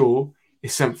 Make sure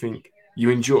it's something you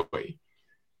enjoy.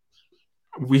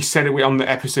 We said it on the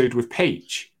episode with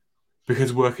Paige,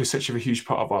 because work is such a huge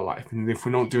part of our life. And if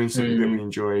we're not doing something that we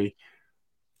enjoy,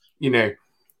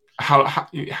 how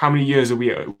many years are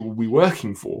we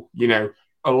working for?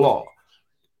 A lot.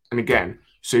 And again,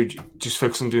 so just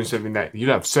focus on doing something that you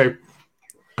love. So,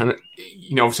 and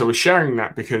obviously I was sharing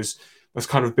that because that's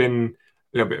kind of been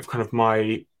a little bit of kind of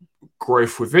my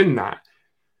growth within that,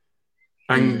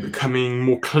 and becoming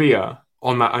more clear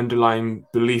on that underlying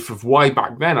belief of why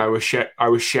back then I was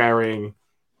sharing,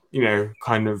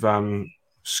 kind of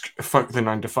fuck the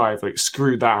 9 to 5, like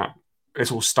screw that.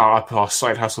 Let's all start up our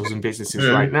side hustles and businesses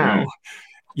right now,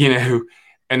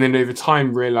 and then over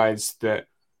time realized that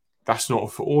that's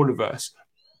not for all of us.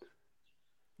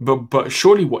 But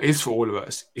surely what is for all of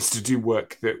us is to do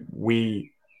work that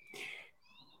we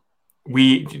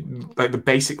like, the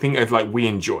basic thing of like we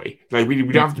enjoy. Like we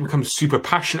don't have to become super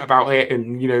passionate about it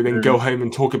and then go home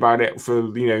and talk about it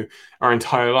for our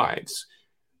entire lives.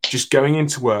 Just going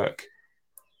into work,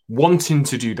 wanting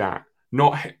to do that,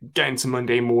 not getting to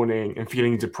Monday morning and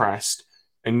feeling depressed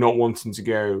and not wanting to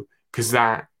go, because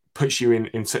that puts you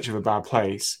in such of a bad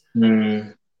place.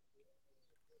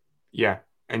 Yeah.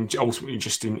 And ultimately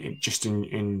just in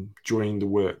enjoying the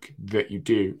work that you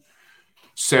do.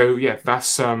 So yeah,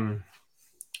 that's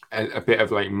a bit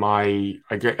of like my,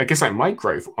 I guess like my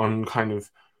growth on kind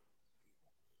of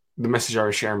the message I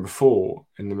was sharing before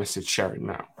and the message sharing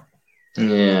now.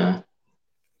 Yeah.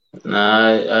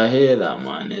 I hear that,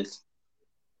 man. It's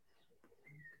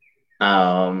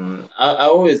I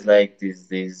always like these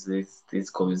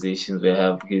conversations we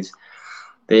have, because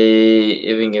they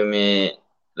even give me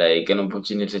like an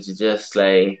opportunity to just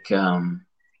like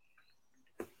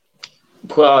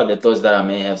put out the thoughts that I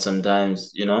may have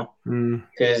sometimes, you know,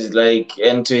 because like,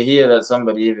 and to hear that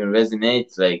somebody even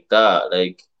resonates like that,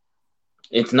 like,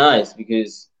 it's nice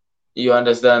because you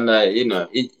understand that, you know,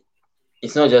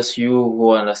 it's not just you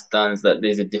who understands that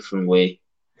there's a different way,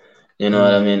 you know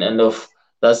what I mean? And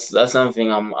that's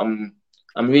something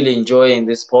I'm really enjoying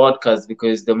this podcast,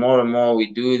 because the more and more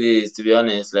we do this, to be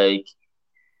honest, like,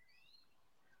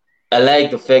 I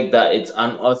like the fact that it's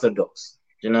unorthodox.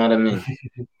 You know what I mean?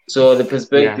 So the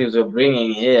perspectives we're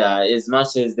bringing here, as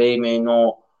much as they may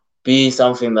not be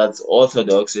something that's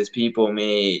orthodox, as people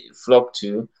may flock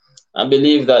to, I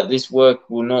believe that this work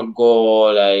will not go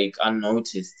like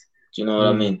unnoticed. Do you know what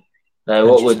I mean? Like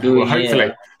what we're doing hopefully.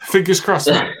 here. Fingers crossed,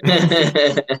 man.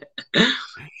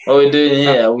 What we're doing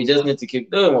here, we just need to keep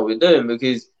doing what we're doing,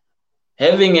 because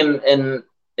having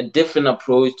a different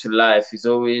approach to life is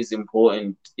always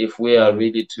important if we are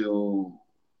ready to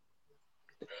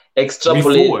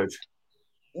extrapolate. Move forward.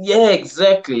 Yeah,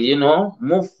 exactly. You know,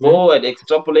 move forward,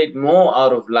 extrapolate more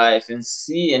out of life, and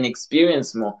see and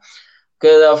experience more.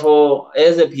 Because therefore,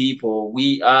 as a people,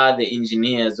 we are the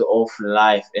engineers of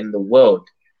life and the world.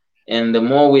 And the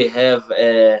more we have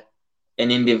an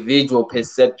individual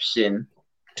perception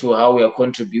to how we are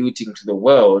contributing to the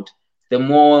world, the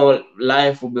more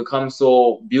life will become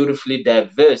so beautifully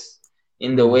diverse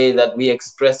in the way that we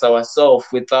express ourselves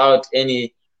without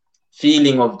any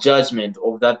feeling of judgment,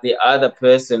 of that the other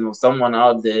person or someone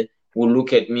out there will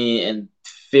look at me and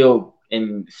feel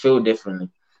differently.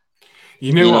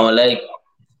 You know what? Like,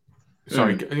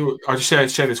 sorry, I'll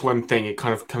just share this one thing. It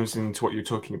kind of comes into what you're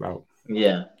talking about.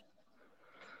 Yeah.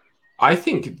 I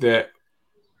think that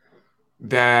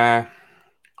they're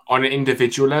on an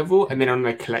individual level and then on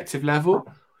a collective level,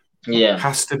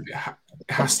 has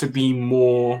to be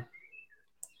more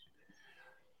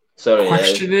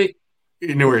questioning.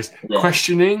 No worries.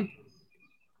 Questioning.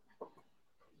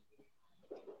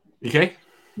 Okay.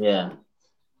 Yeah,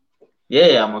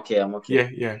 I'm okay.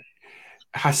 Yeah.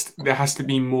 There has to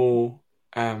be more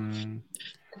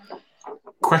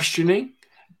questioning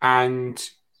and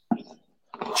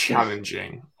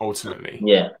challenging ultimately.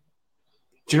 Yeah.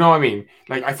 Do you know what I mean?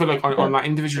 Like, I feel like on that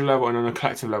individual level and on a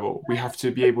collective level, we have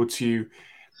to be able to,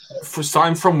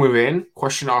 starting from within,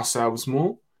 question ourselves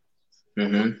more,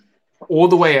 all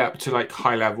the way up to like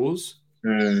high levels.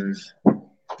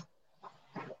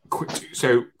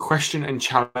 So question and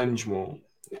challenge more.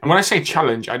 And when I say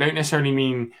challenge, I don't necessarily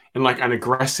mean in like an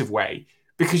aggressive way,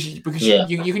 because you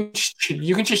can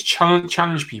just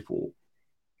challenge people.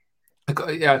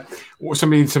 Or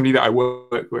somebody that I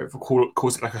work with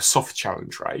calls it like a soft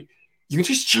challenge, right? You can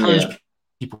just challenge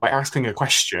people by asking a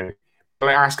question,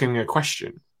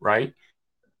 right?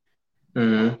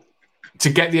 To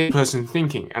get the other person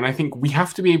thinking. And I think we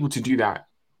have to be able to do that.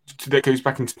 That goes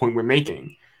back into the point we're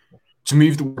making, to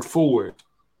move the world forward,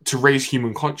 to raise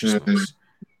human consciousness.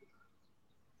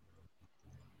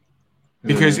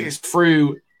 Because it's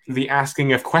through the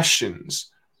asking of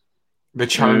questions, the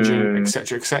challenging,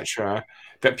 etc.,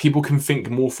 that people can think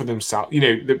more for themselves. You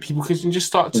know, that people can just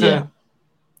start to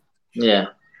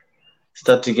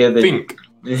start to get think.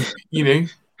 You know.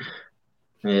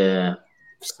 Yeah.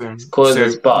 So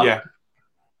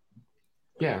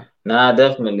yeah. Nah,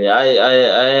 definitely. I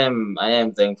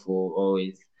am thankful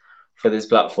always for this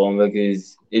platform,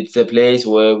 because it's a place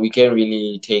where we can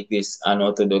really take this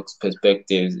unorthodox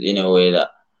perspectives in a way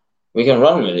that we can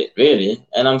run with it, really.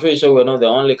 And I'm pretty sure we're not the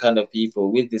only kind of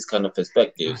people with this kind of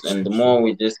perspectives. And the more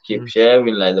we just keep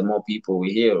sharing, like, the more people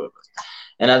we hear of us.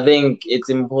 And I think it's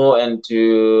important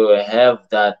to have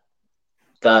that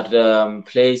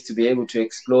place to be able to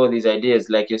explore these ideas,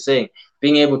 like you're saying,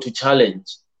 being able to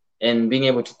challenge and being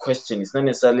able to question. It's not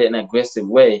necessarily an aggressive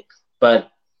way,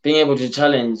 but being able to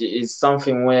challenge is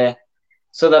something where,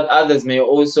 so that others may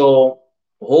also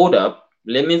hold up,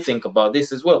 let me think about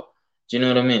this as well. Do you know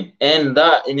what I mean? And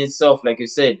that in itself, like you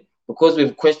said, because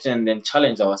we've questioned and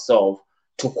challenged ourselves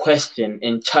to question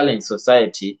and challenge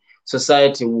society,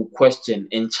 society will question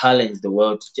and challenge the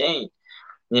world to change.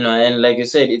 You know, and like you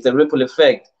said, it's a ripple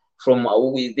effect from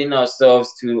within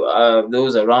ourselves to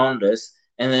those around us,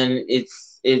 and then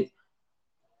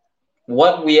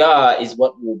what we are is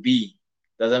what we'll be.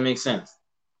 Does that make sense?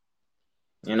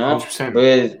 You know, 100%.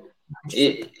 because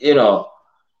you know,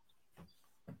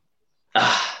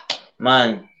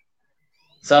 man,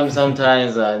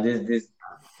 sometimes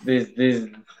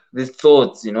these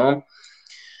thoughts, you know.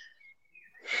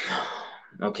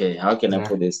 Okay, how can I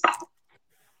put this?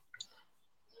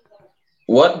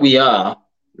 What we are,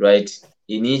 right,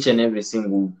 in each and every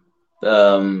single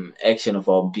action of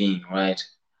our being, right,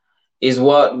 is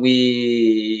what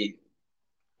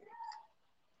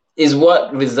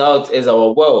results as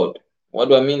our world. What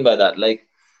do I mean by that? Like,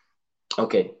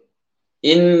 okay,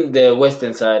 in the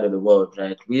Western side of the world,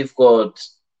 right, we've got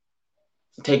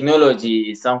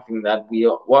technology is something that we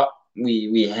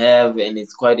have, and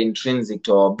it's quite intrinsic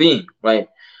to our being, right?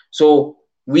 So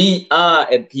we are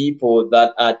a people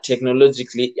that are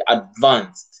technologically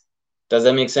advanced. Does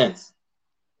that make sense?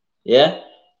 Yeah,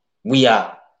 we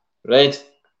are, right?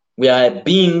 We are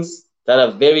beings that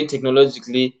are very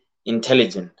technologically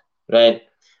intelligent, right?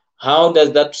 How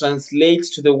does that translate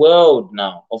to the world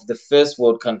now of the first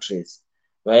world countries,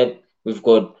 right? We've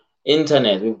got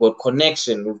internet, we've got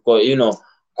connection, we've got,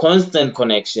 constant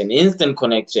connection, instant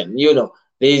connection.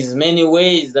 There's many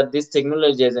ways that this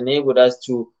technology has enabled us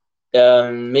to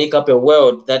make up a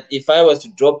world that if I was to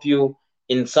drop you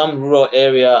in some rural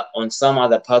area on some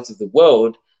other parts of the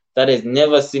world that has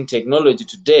never seen technology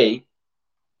today,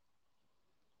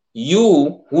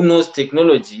 you who knows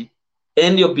technology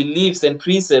and your beliefs and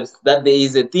precepts that there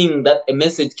is a thing that a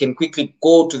message can quickly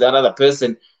go to that other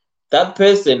person, that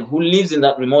person who lives in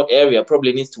that remote area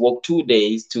probably needs to walk 2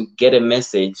 days to get a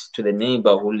message to the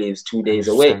neighbor who lives 2 days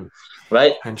away,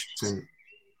 right? 100%.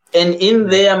 And in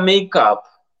their makeup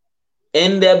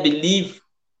and their belief,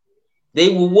 they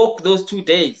will walk those 2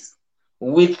 days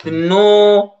with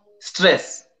no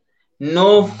stress,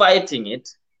 no fighting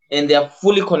it, and they are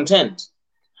fully content.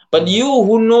 But you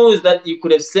who knows that you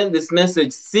could have sent this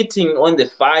message sitting on the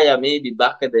fire, maybe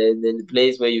back at the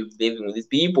place where you're living with these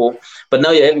people, but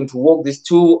now you're having to walk these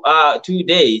 2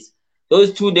 days.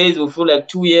 Those 2 days will feel like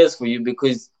 2 years for you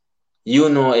because you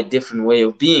know a different way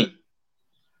of being.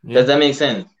 Yeah. Does that make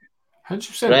sense?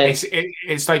 100%. Right?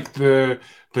 It's like the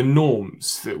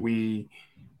norms that we,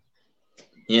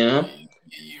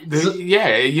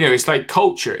 it's like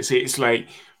culture. It's like,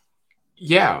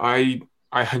 yeah, I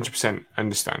 100%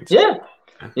 understand. Yeah.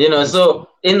 So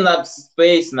in that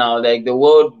space now, like the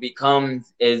world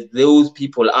becomes as those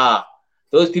people are.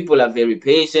 Those people are very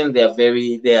patient. They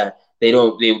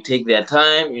will take their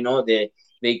time.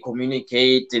 They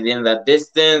communicate within that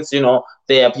distance.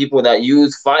 There are people that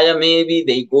use fire. Maybe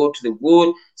they go to the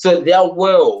wood. So their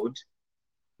world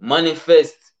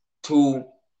manifests to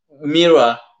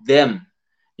mirror them.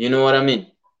 You know what I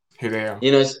mean? Who they are.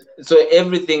 So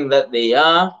everything that they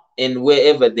are and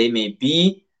wherever they may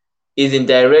be is in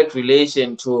direct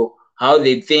relation to how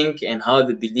they think and how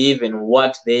they believe and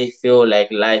what they feel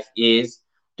like life is.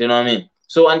 Do you know what I mean?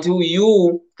 So until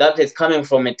you, that is coming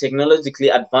from a technologically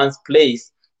advanced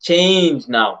place, change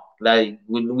now. Like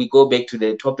when we go back to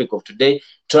the topic of today,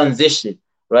 transition,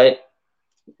 right?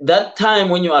 That time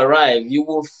when you arrive, you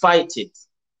will fight it.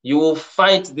 You will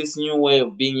fight this new way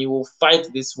of being. You will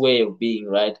fight this way of being,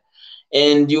 right?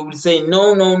 And you will say,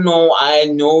 no, no, no, I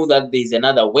know that there's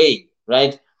another way,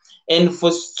 right? And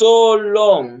for so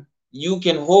long, you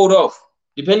can hold off.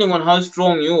 Depending on how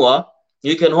strong you are,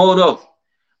 you can hold off.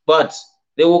 But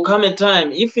there will come a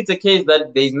time, if it's a case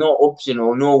that there's no option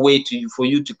or no way for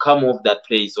you to come off that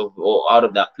place or out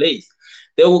of that place,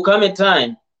 there will come a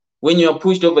time when you are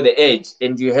pushed over the edge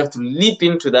and you have to leap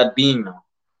into that being now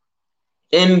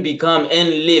and become and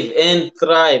live and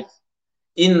thrive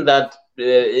in that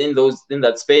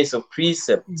space of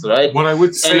precepts, right? What I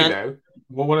would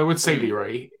say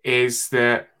Leroy, is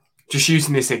that just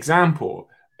using this example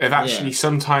of actually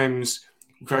sometimes,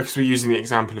 because we're using the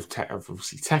example of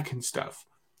obviously tech and stuff,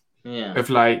 of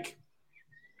like,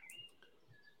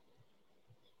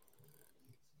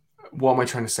 what am I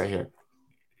trying to say here?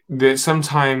 That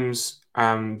sometimes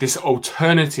this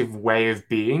alternative way of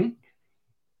being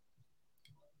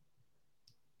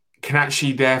can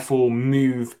actually therefore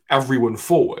move everyone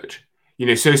forward.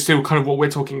 So still kind of what we're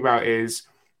talking about is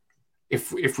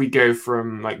if we go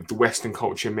from like the Western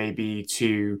culture maybe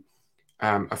to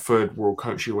a third world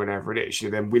country, whatever it is,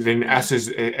 then within us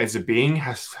as a being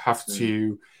have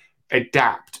to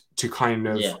adapt to kind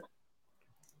of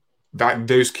that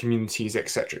those communities,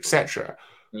 etc., etc.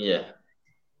 Yeah.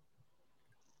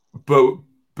 But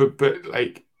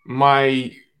like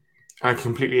I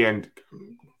completely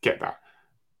get that.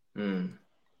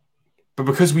 But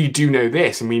because we do know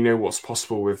this and we know what's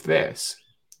possible with this,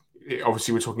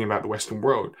 obviously we're talking about the Western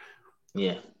world.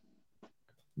 Yeah.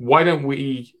 Why don't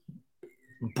we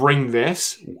bring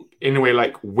this in a way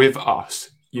like with us,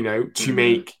 to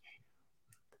make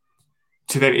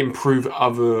to then improve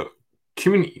other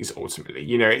communities ultimately.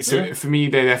 For me,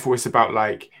 therefore it's about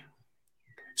like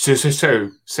so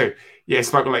it's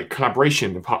about like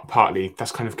collaboration partly.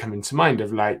 That's kind of coming to mind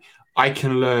of like I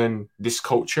can learn this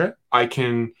culture, I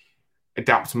can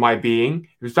adapt my being.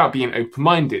 It's about being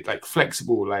open-minded, like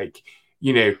flexible, like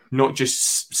not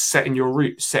just setting your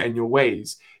roots, setting your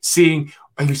ways, seeing,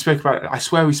 and we spoke about it, I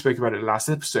swear we spoke about it last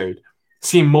episode,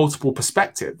 seeing multiple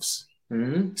perspectives,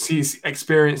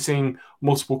 experiencing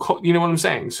multiple, you know what I'm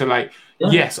saying? So like,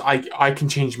 yes, I can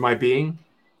change my being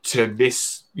to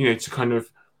this, to kind of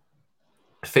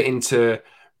fit into,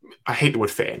 I hate the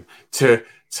word fit in,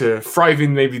 to thrive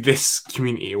in maybe this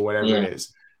community or whatever it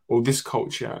is, or this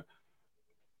culture,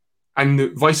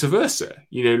 and vice versa.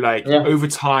 Over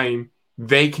time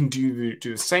they can do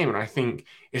the same. And I think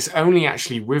it's only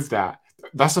actually with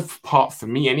that's a part for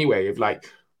me anyway of like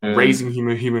raising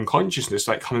human consciousness,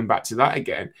 like coming back to that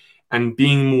again and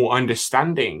being more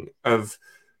understanding of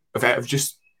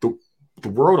just the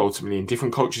world ultimately, in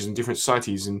different cultures and different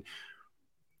societies, and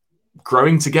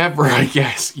growing together, I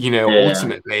guess,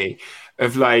 ultimately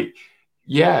of like,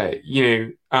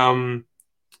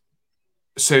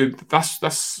 so that's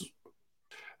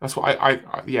what I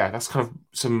that's kind of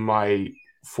some of my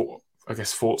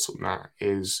thoughts on that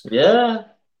is.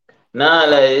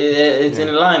 It's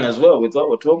in line as well with what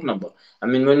we're talking about. I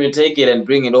mean, when we take it and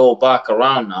bring it all back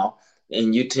around now,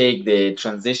 and you take the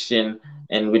transition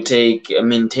and we take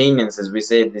maintenance, as we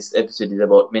said, this episode is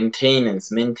about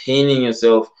maintenance, maintaining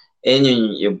yourself and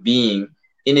your being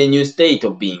in a new state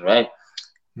of being, right?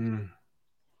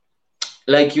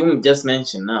 Like you just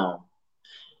mentioned now,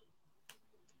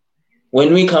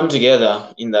 when we come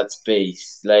together in that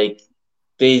space, like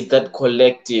there's that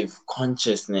collective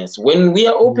consciousness. When we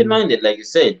are open-minded, like you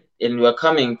said, and we are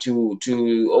coming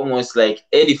to almost like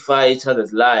edify each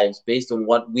other's lives based on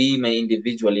what we may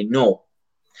individually know.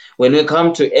 When we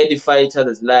come to edify each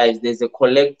other's lives, there's a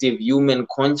collective human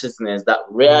consciousness that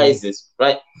rises,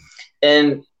 right?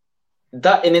 And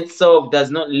that in itself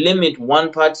does not limit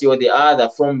one party or the other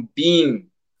from being.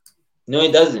 No,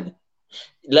 it doesn't.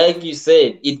 Like you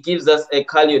said, it gives us a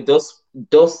kaleidoscopic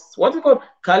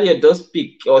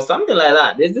or something like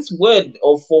that. There's this word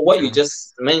for what you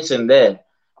just mentioned there,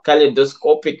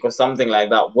 kaleidoscopic or something like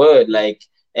that word, like,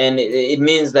 and it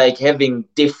means like having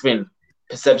different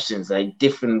perceptions, like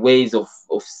different ways of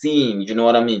seeing, you know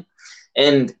what I mean?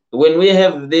 And when we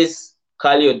have this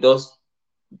kaleidoscopic,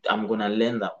 I'm gonna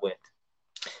learn that word.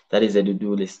 That is a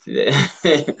to-do list today.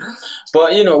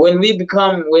 But when we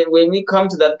come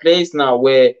to that place now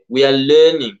where we are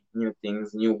learning new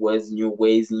things, new words, new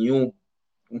ways, new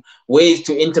ways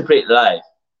to interpret life,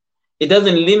 it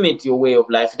doesn't limit your way of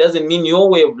life. It doesn't mean your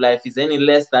way of life is any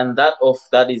less than that of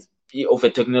a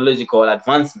technological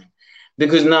advancement.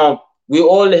 Because now we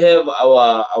all have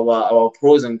our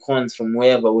pros and cons from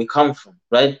wherever we come from,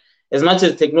 right? As much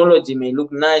as technology may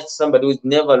look nice to somebody who's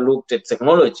never looked at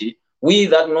technology, we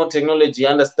that know technology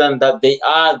understand that they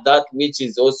are that which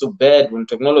is also bad from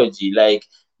technology. Like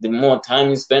the more time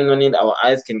you spend on it, our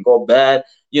eyes can go bad,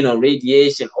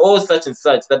 radiation, all such and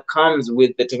such that comes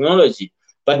with the technology.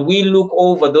 But we look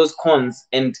over those cons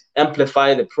and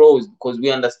amplify the pros because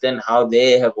we understand how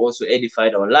they have also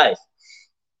edified our life.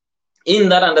 In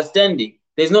that understanding,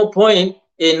 there's no point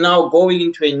in now going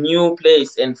into a new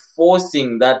place and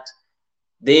forcing that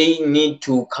they need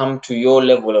to come to your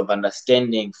level of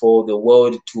understanding for the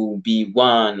world to be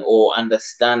one, or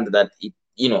understand that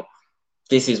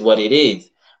this is what it is.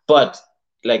 But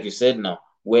like you said now,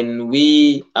 when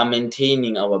we are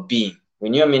maintaining our being,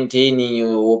 when you're maintaining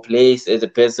your place as a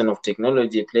person of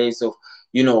technology, a place of,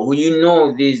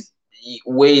 these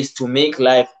ways to make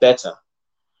life better,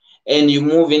 and you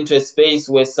move into a space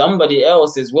where somebody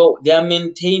else as well, they are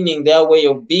maintaining their way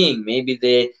of being. Maybe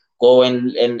they go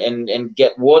and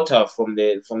get water from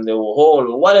the hole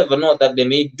or whatever not that they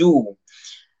may do.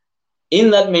 In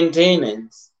that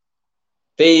maintenance,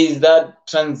 there is that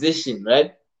transition,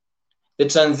 right? The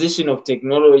transition of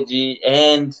technology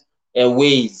and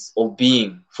ways of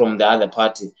being from the other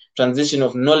party. Transition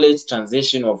of knowledge,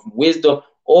 transition of wisdom,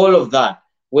 all of that.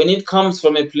 When it comes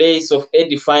from a place of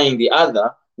edifying the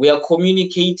other, we are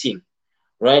communicating,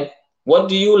 right? What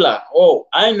do you lack? Oh,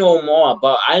 I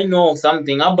know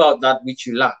something about that which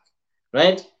you lack,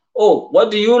 right? Oh,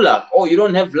 what do you lack? Oh, you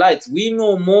don't have lights. We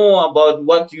know more about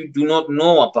what you do not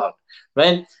know about,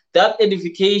 right? That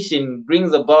edification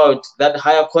brings about that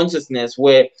higher consciousness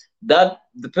where the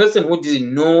person who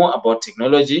didn't know about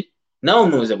technology now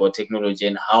knows about technology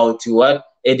and how to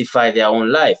edify their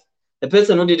own life. The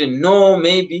person who didn't know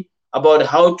maybe about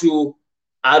how to,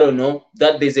 I don't know,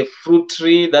 that there's a fruit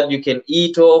tree that you can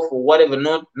eat off or whatever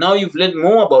not. Now you've learned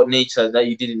more about nature that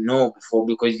you didn't know before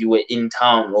because you were in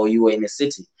town or you were in a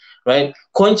city, right?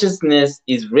 Consciousness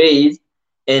is raised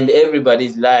and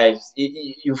everybody's lives,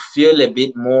 you feel a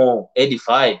bit more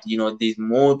edified. There's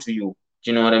more to you.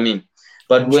 Do you know what I mean?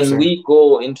 But when we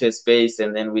go into a space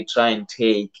and then we try and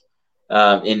take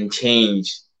and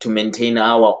change to maintain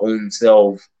our own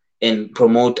self and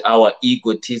promote our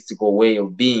egotistical way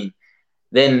of being,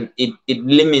 then it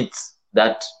limits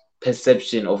that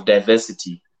perception of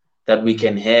diversity that we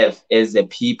can have as a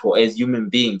people, as human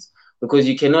beings. Because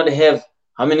you cannot have,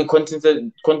 how many continents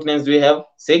do we have?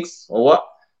 6 or what?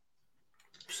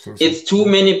 It's too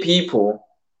many people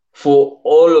for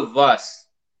all of us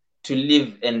to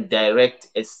live and direct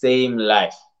a same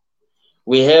life.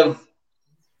 We have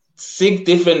 6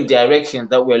 different directions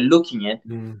that we're looking at,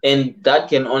 and that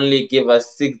can only give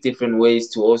us 6 different ways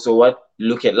to also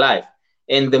look at life.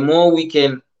 And the more we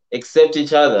can accept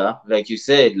each other, like you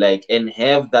said, like, and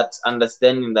have that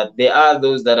understanding that there are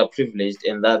those that are privileged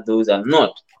and that those are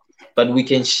not, but we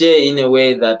can share in a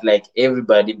way that like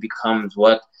everybody becomes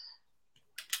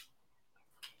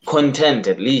content,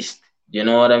 at least, you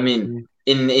know what I mean?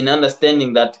 In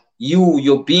understanding that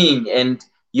your being and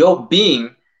your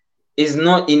being is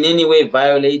not in any way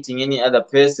violating any other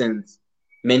person's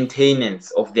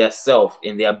maintenance of their self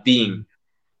and their being.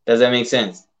 Does that make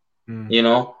sense? You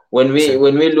know, when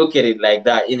we look at it like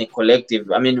that in a collective,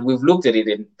 I mean, we've looked at it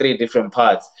in 3 different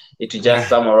parts. To just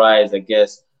summarize, I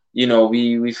guess, you know,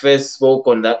 we first spoke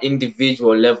on that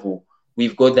individual level.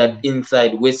 We've got that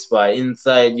inside whisper,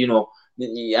 inside, you know,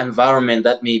 the environment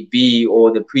that may be,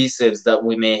 or the precepts that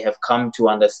we may have come to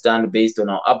understand based on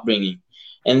our upbringing.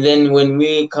 And then when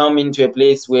we come into a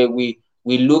place where we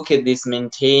look at this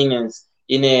maintenance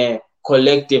in a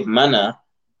collective manner,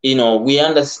 you know, we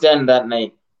understand that,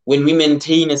 like, when we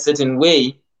maintain a certain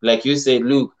way, like you said,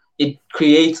 Luke, it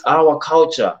creates our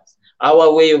culture,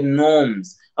 our way of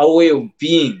norms, our way of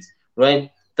beings,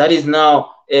 right? That is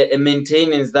now a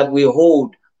maintenance that we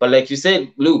hold. But like you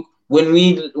said, Luke, when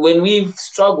we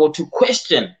struggle to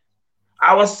question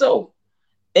ourselves,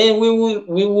 and we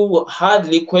will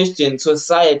hardly question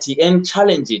society and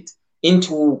challenge it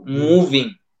into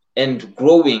moving and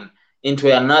growing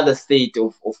into another state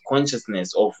of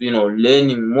consciousness, of, you know,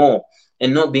 learning more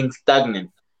and not being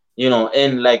stagnant, you know.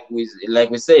 And like we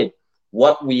said,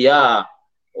 what we are,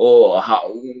 or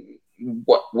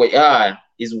what we are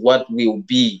is what we'll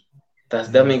be. Does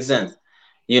that make sense?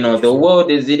 You know, the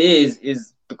world as it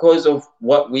is because of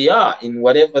what we are, in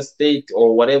whatever state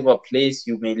or whatever place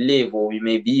you may live or you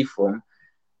may be from,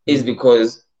 is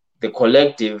because the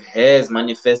collective has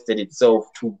manifested itself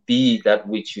to be that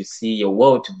which you see your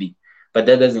world to be. But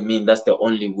that doesn't mean that's the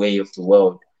only way of the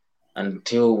world.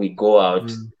 Until we go out,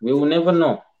 we will never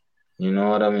know. You know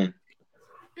what I mean?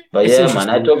 But It's yeah, man,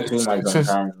 I talk too much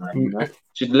sometimes, man. You know?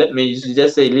 You should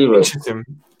just say Leroy.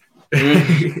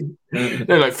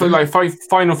 No, like for like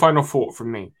final thought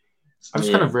from me. I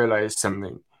just kind of realized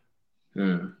something.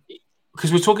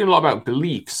 Because we're talking a lot about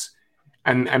beliefs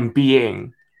and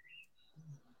being.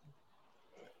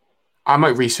 I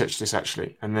might research this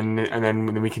actually, and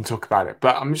then we can talk about it.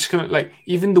 But I'm just gonna, like,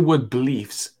 even the word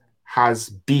beliefs has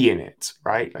be in it,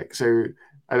 right? Like, so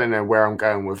I don't know where I'm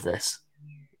going with this.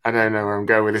 I don't know where I'm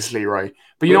going with this, Leroy.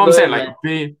 But you know what I'm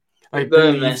saying? Like,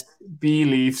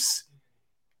 beliefs.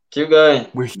 Keep going.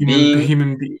 We're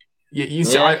human beings. Yeah, you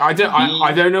see, I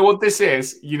don't know what this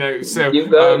is, you know. So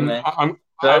I'm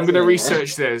going to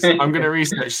research this.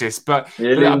 But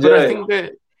I think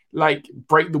that, like,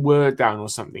 break the word down or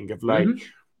something of, like,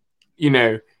 you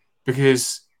know,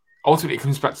 because ultimately it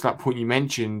comes back to that point you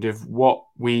mentioned of what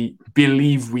we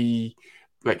believe we,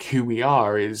 like, who we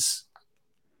are is,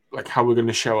 like, how we're going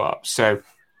to show up. So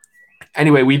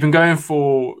anyway, we've been going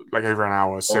for like over an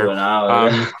hour. So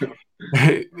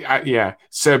yeah.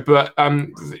 So, but I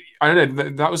don't know.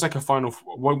 That was like a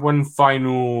one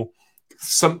final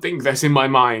something that's in my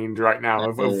mind right now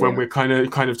of when we're kind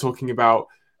of talking about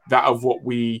that, of what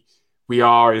we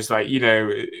are, is like, you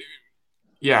know,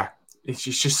 yeah. It's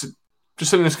just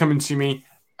something that's coming to me.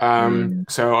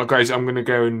 So guys, I'm gonna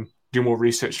go and do more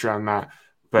research around that.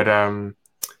 But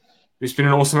it's been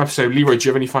an awesome episode. Leroy, do you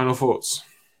have any final thoughts?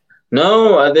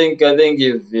 No, I think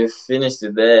you've finished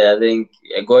it there. I think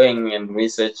going and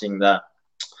researching that,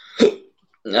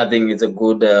 I think it's a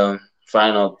good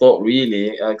final thought,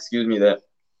 really. Excuse me that.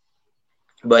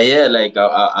 But yeah, like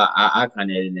I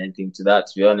can't add anything to that,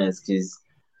 to be honest, because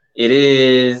it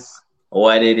is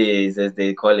what it is, as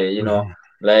they call it. You know,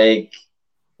 like,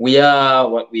 we are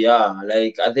what we are.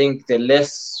 Like, I think the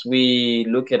less we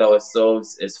look at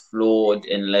ourselves as flawed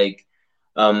and, like,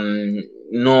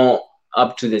 not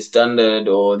up to the standard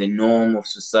or the norm of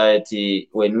society,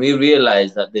 when we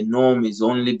realize that the norm is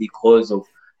only because of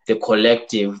the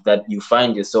collective that you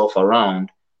find yourself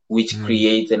around, which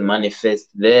creates and manifests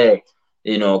their,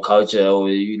 you know, culture, or,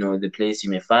 you know, the place you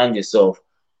may find yourself,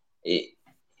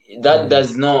 that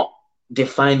does not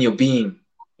define your being,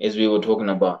 as we were talking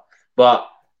about. but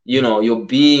your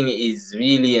being is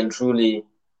really and truly,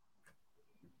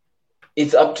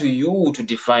 it's up to you to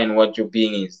define what your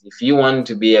being is. If you want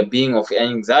to be a being of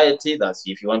anxiety, that's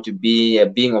you. If you want to be a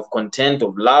being of content,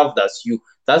 of love, that's you.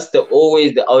 That's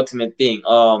always the ultimate thing.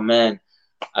 Oh man,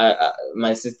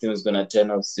 my system is gonna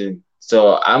turn off soon,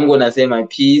 so I'm gonna say my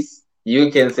piece. You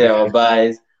can say our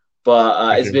byes,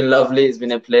 but it's been lovely. It's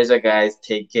been a pleasure, guys.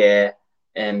 Take care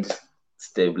and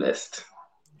stay blessed.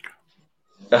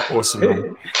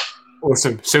 Awesome.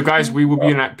 Awesome. So, guys, we will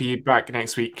be back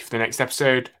next week for the next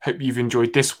episode. Hope you've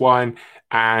enjoyed this one.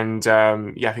 And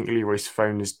I think Leroy's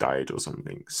phone has died or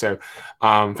something. So,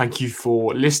 thank you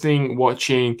for listening,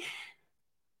 watching.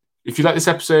 If you like this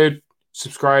episode,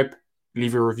 subscribe,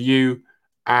 leave a review,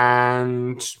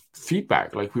 and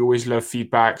feedback. Like, we always love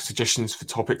feedback, suggestions for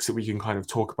topics that we can kind of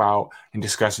talk about and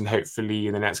discuss. And hopefully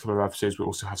in the next couple of episodes, we'll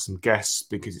also have some guests,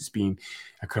 because it's been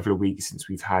a couple of weeks since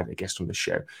we've had a guest on the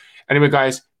show. Anyway,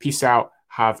 guys, peace out.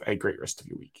 Have a great rest of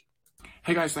your week.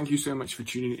 Hey guys, thank you so much for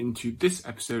tuning into this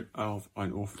episode of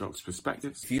Unorthodox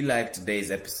Perspectives. If you liked today's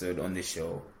episode on the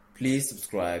show, please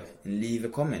subscribe and leave a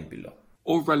comment below.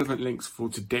 All relevant links for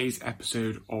today's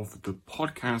episode of the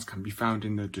podcast can be found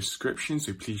in the description,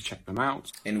 so please check them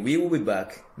out. And we will be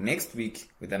back next week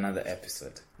with another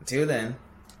episode. Until then,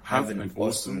 have an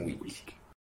awesome week.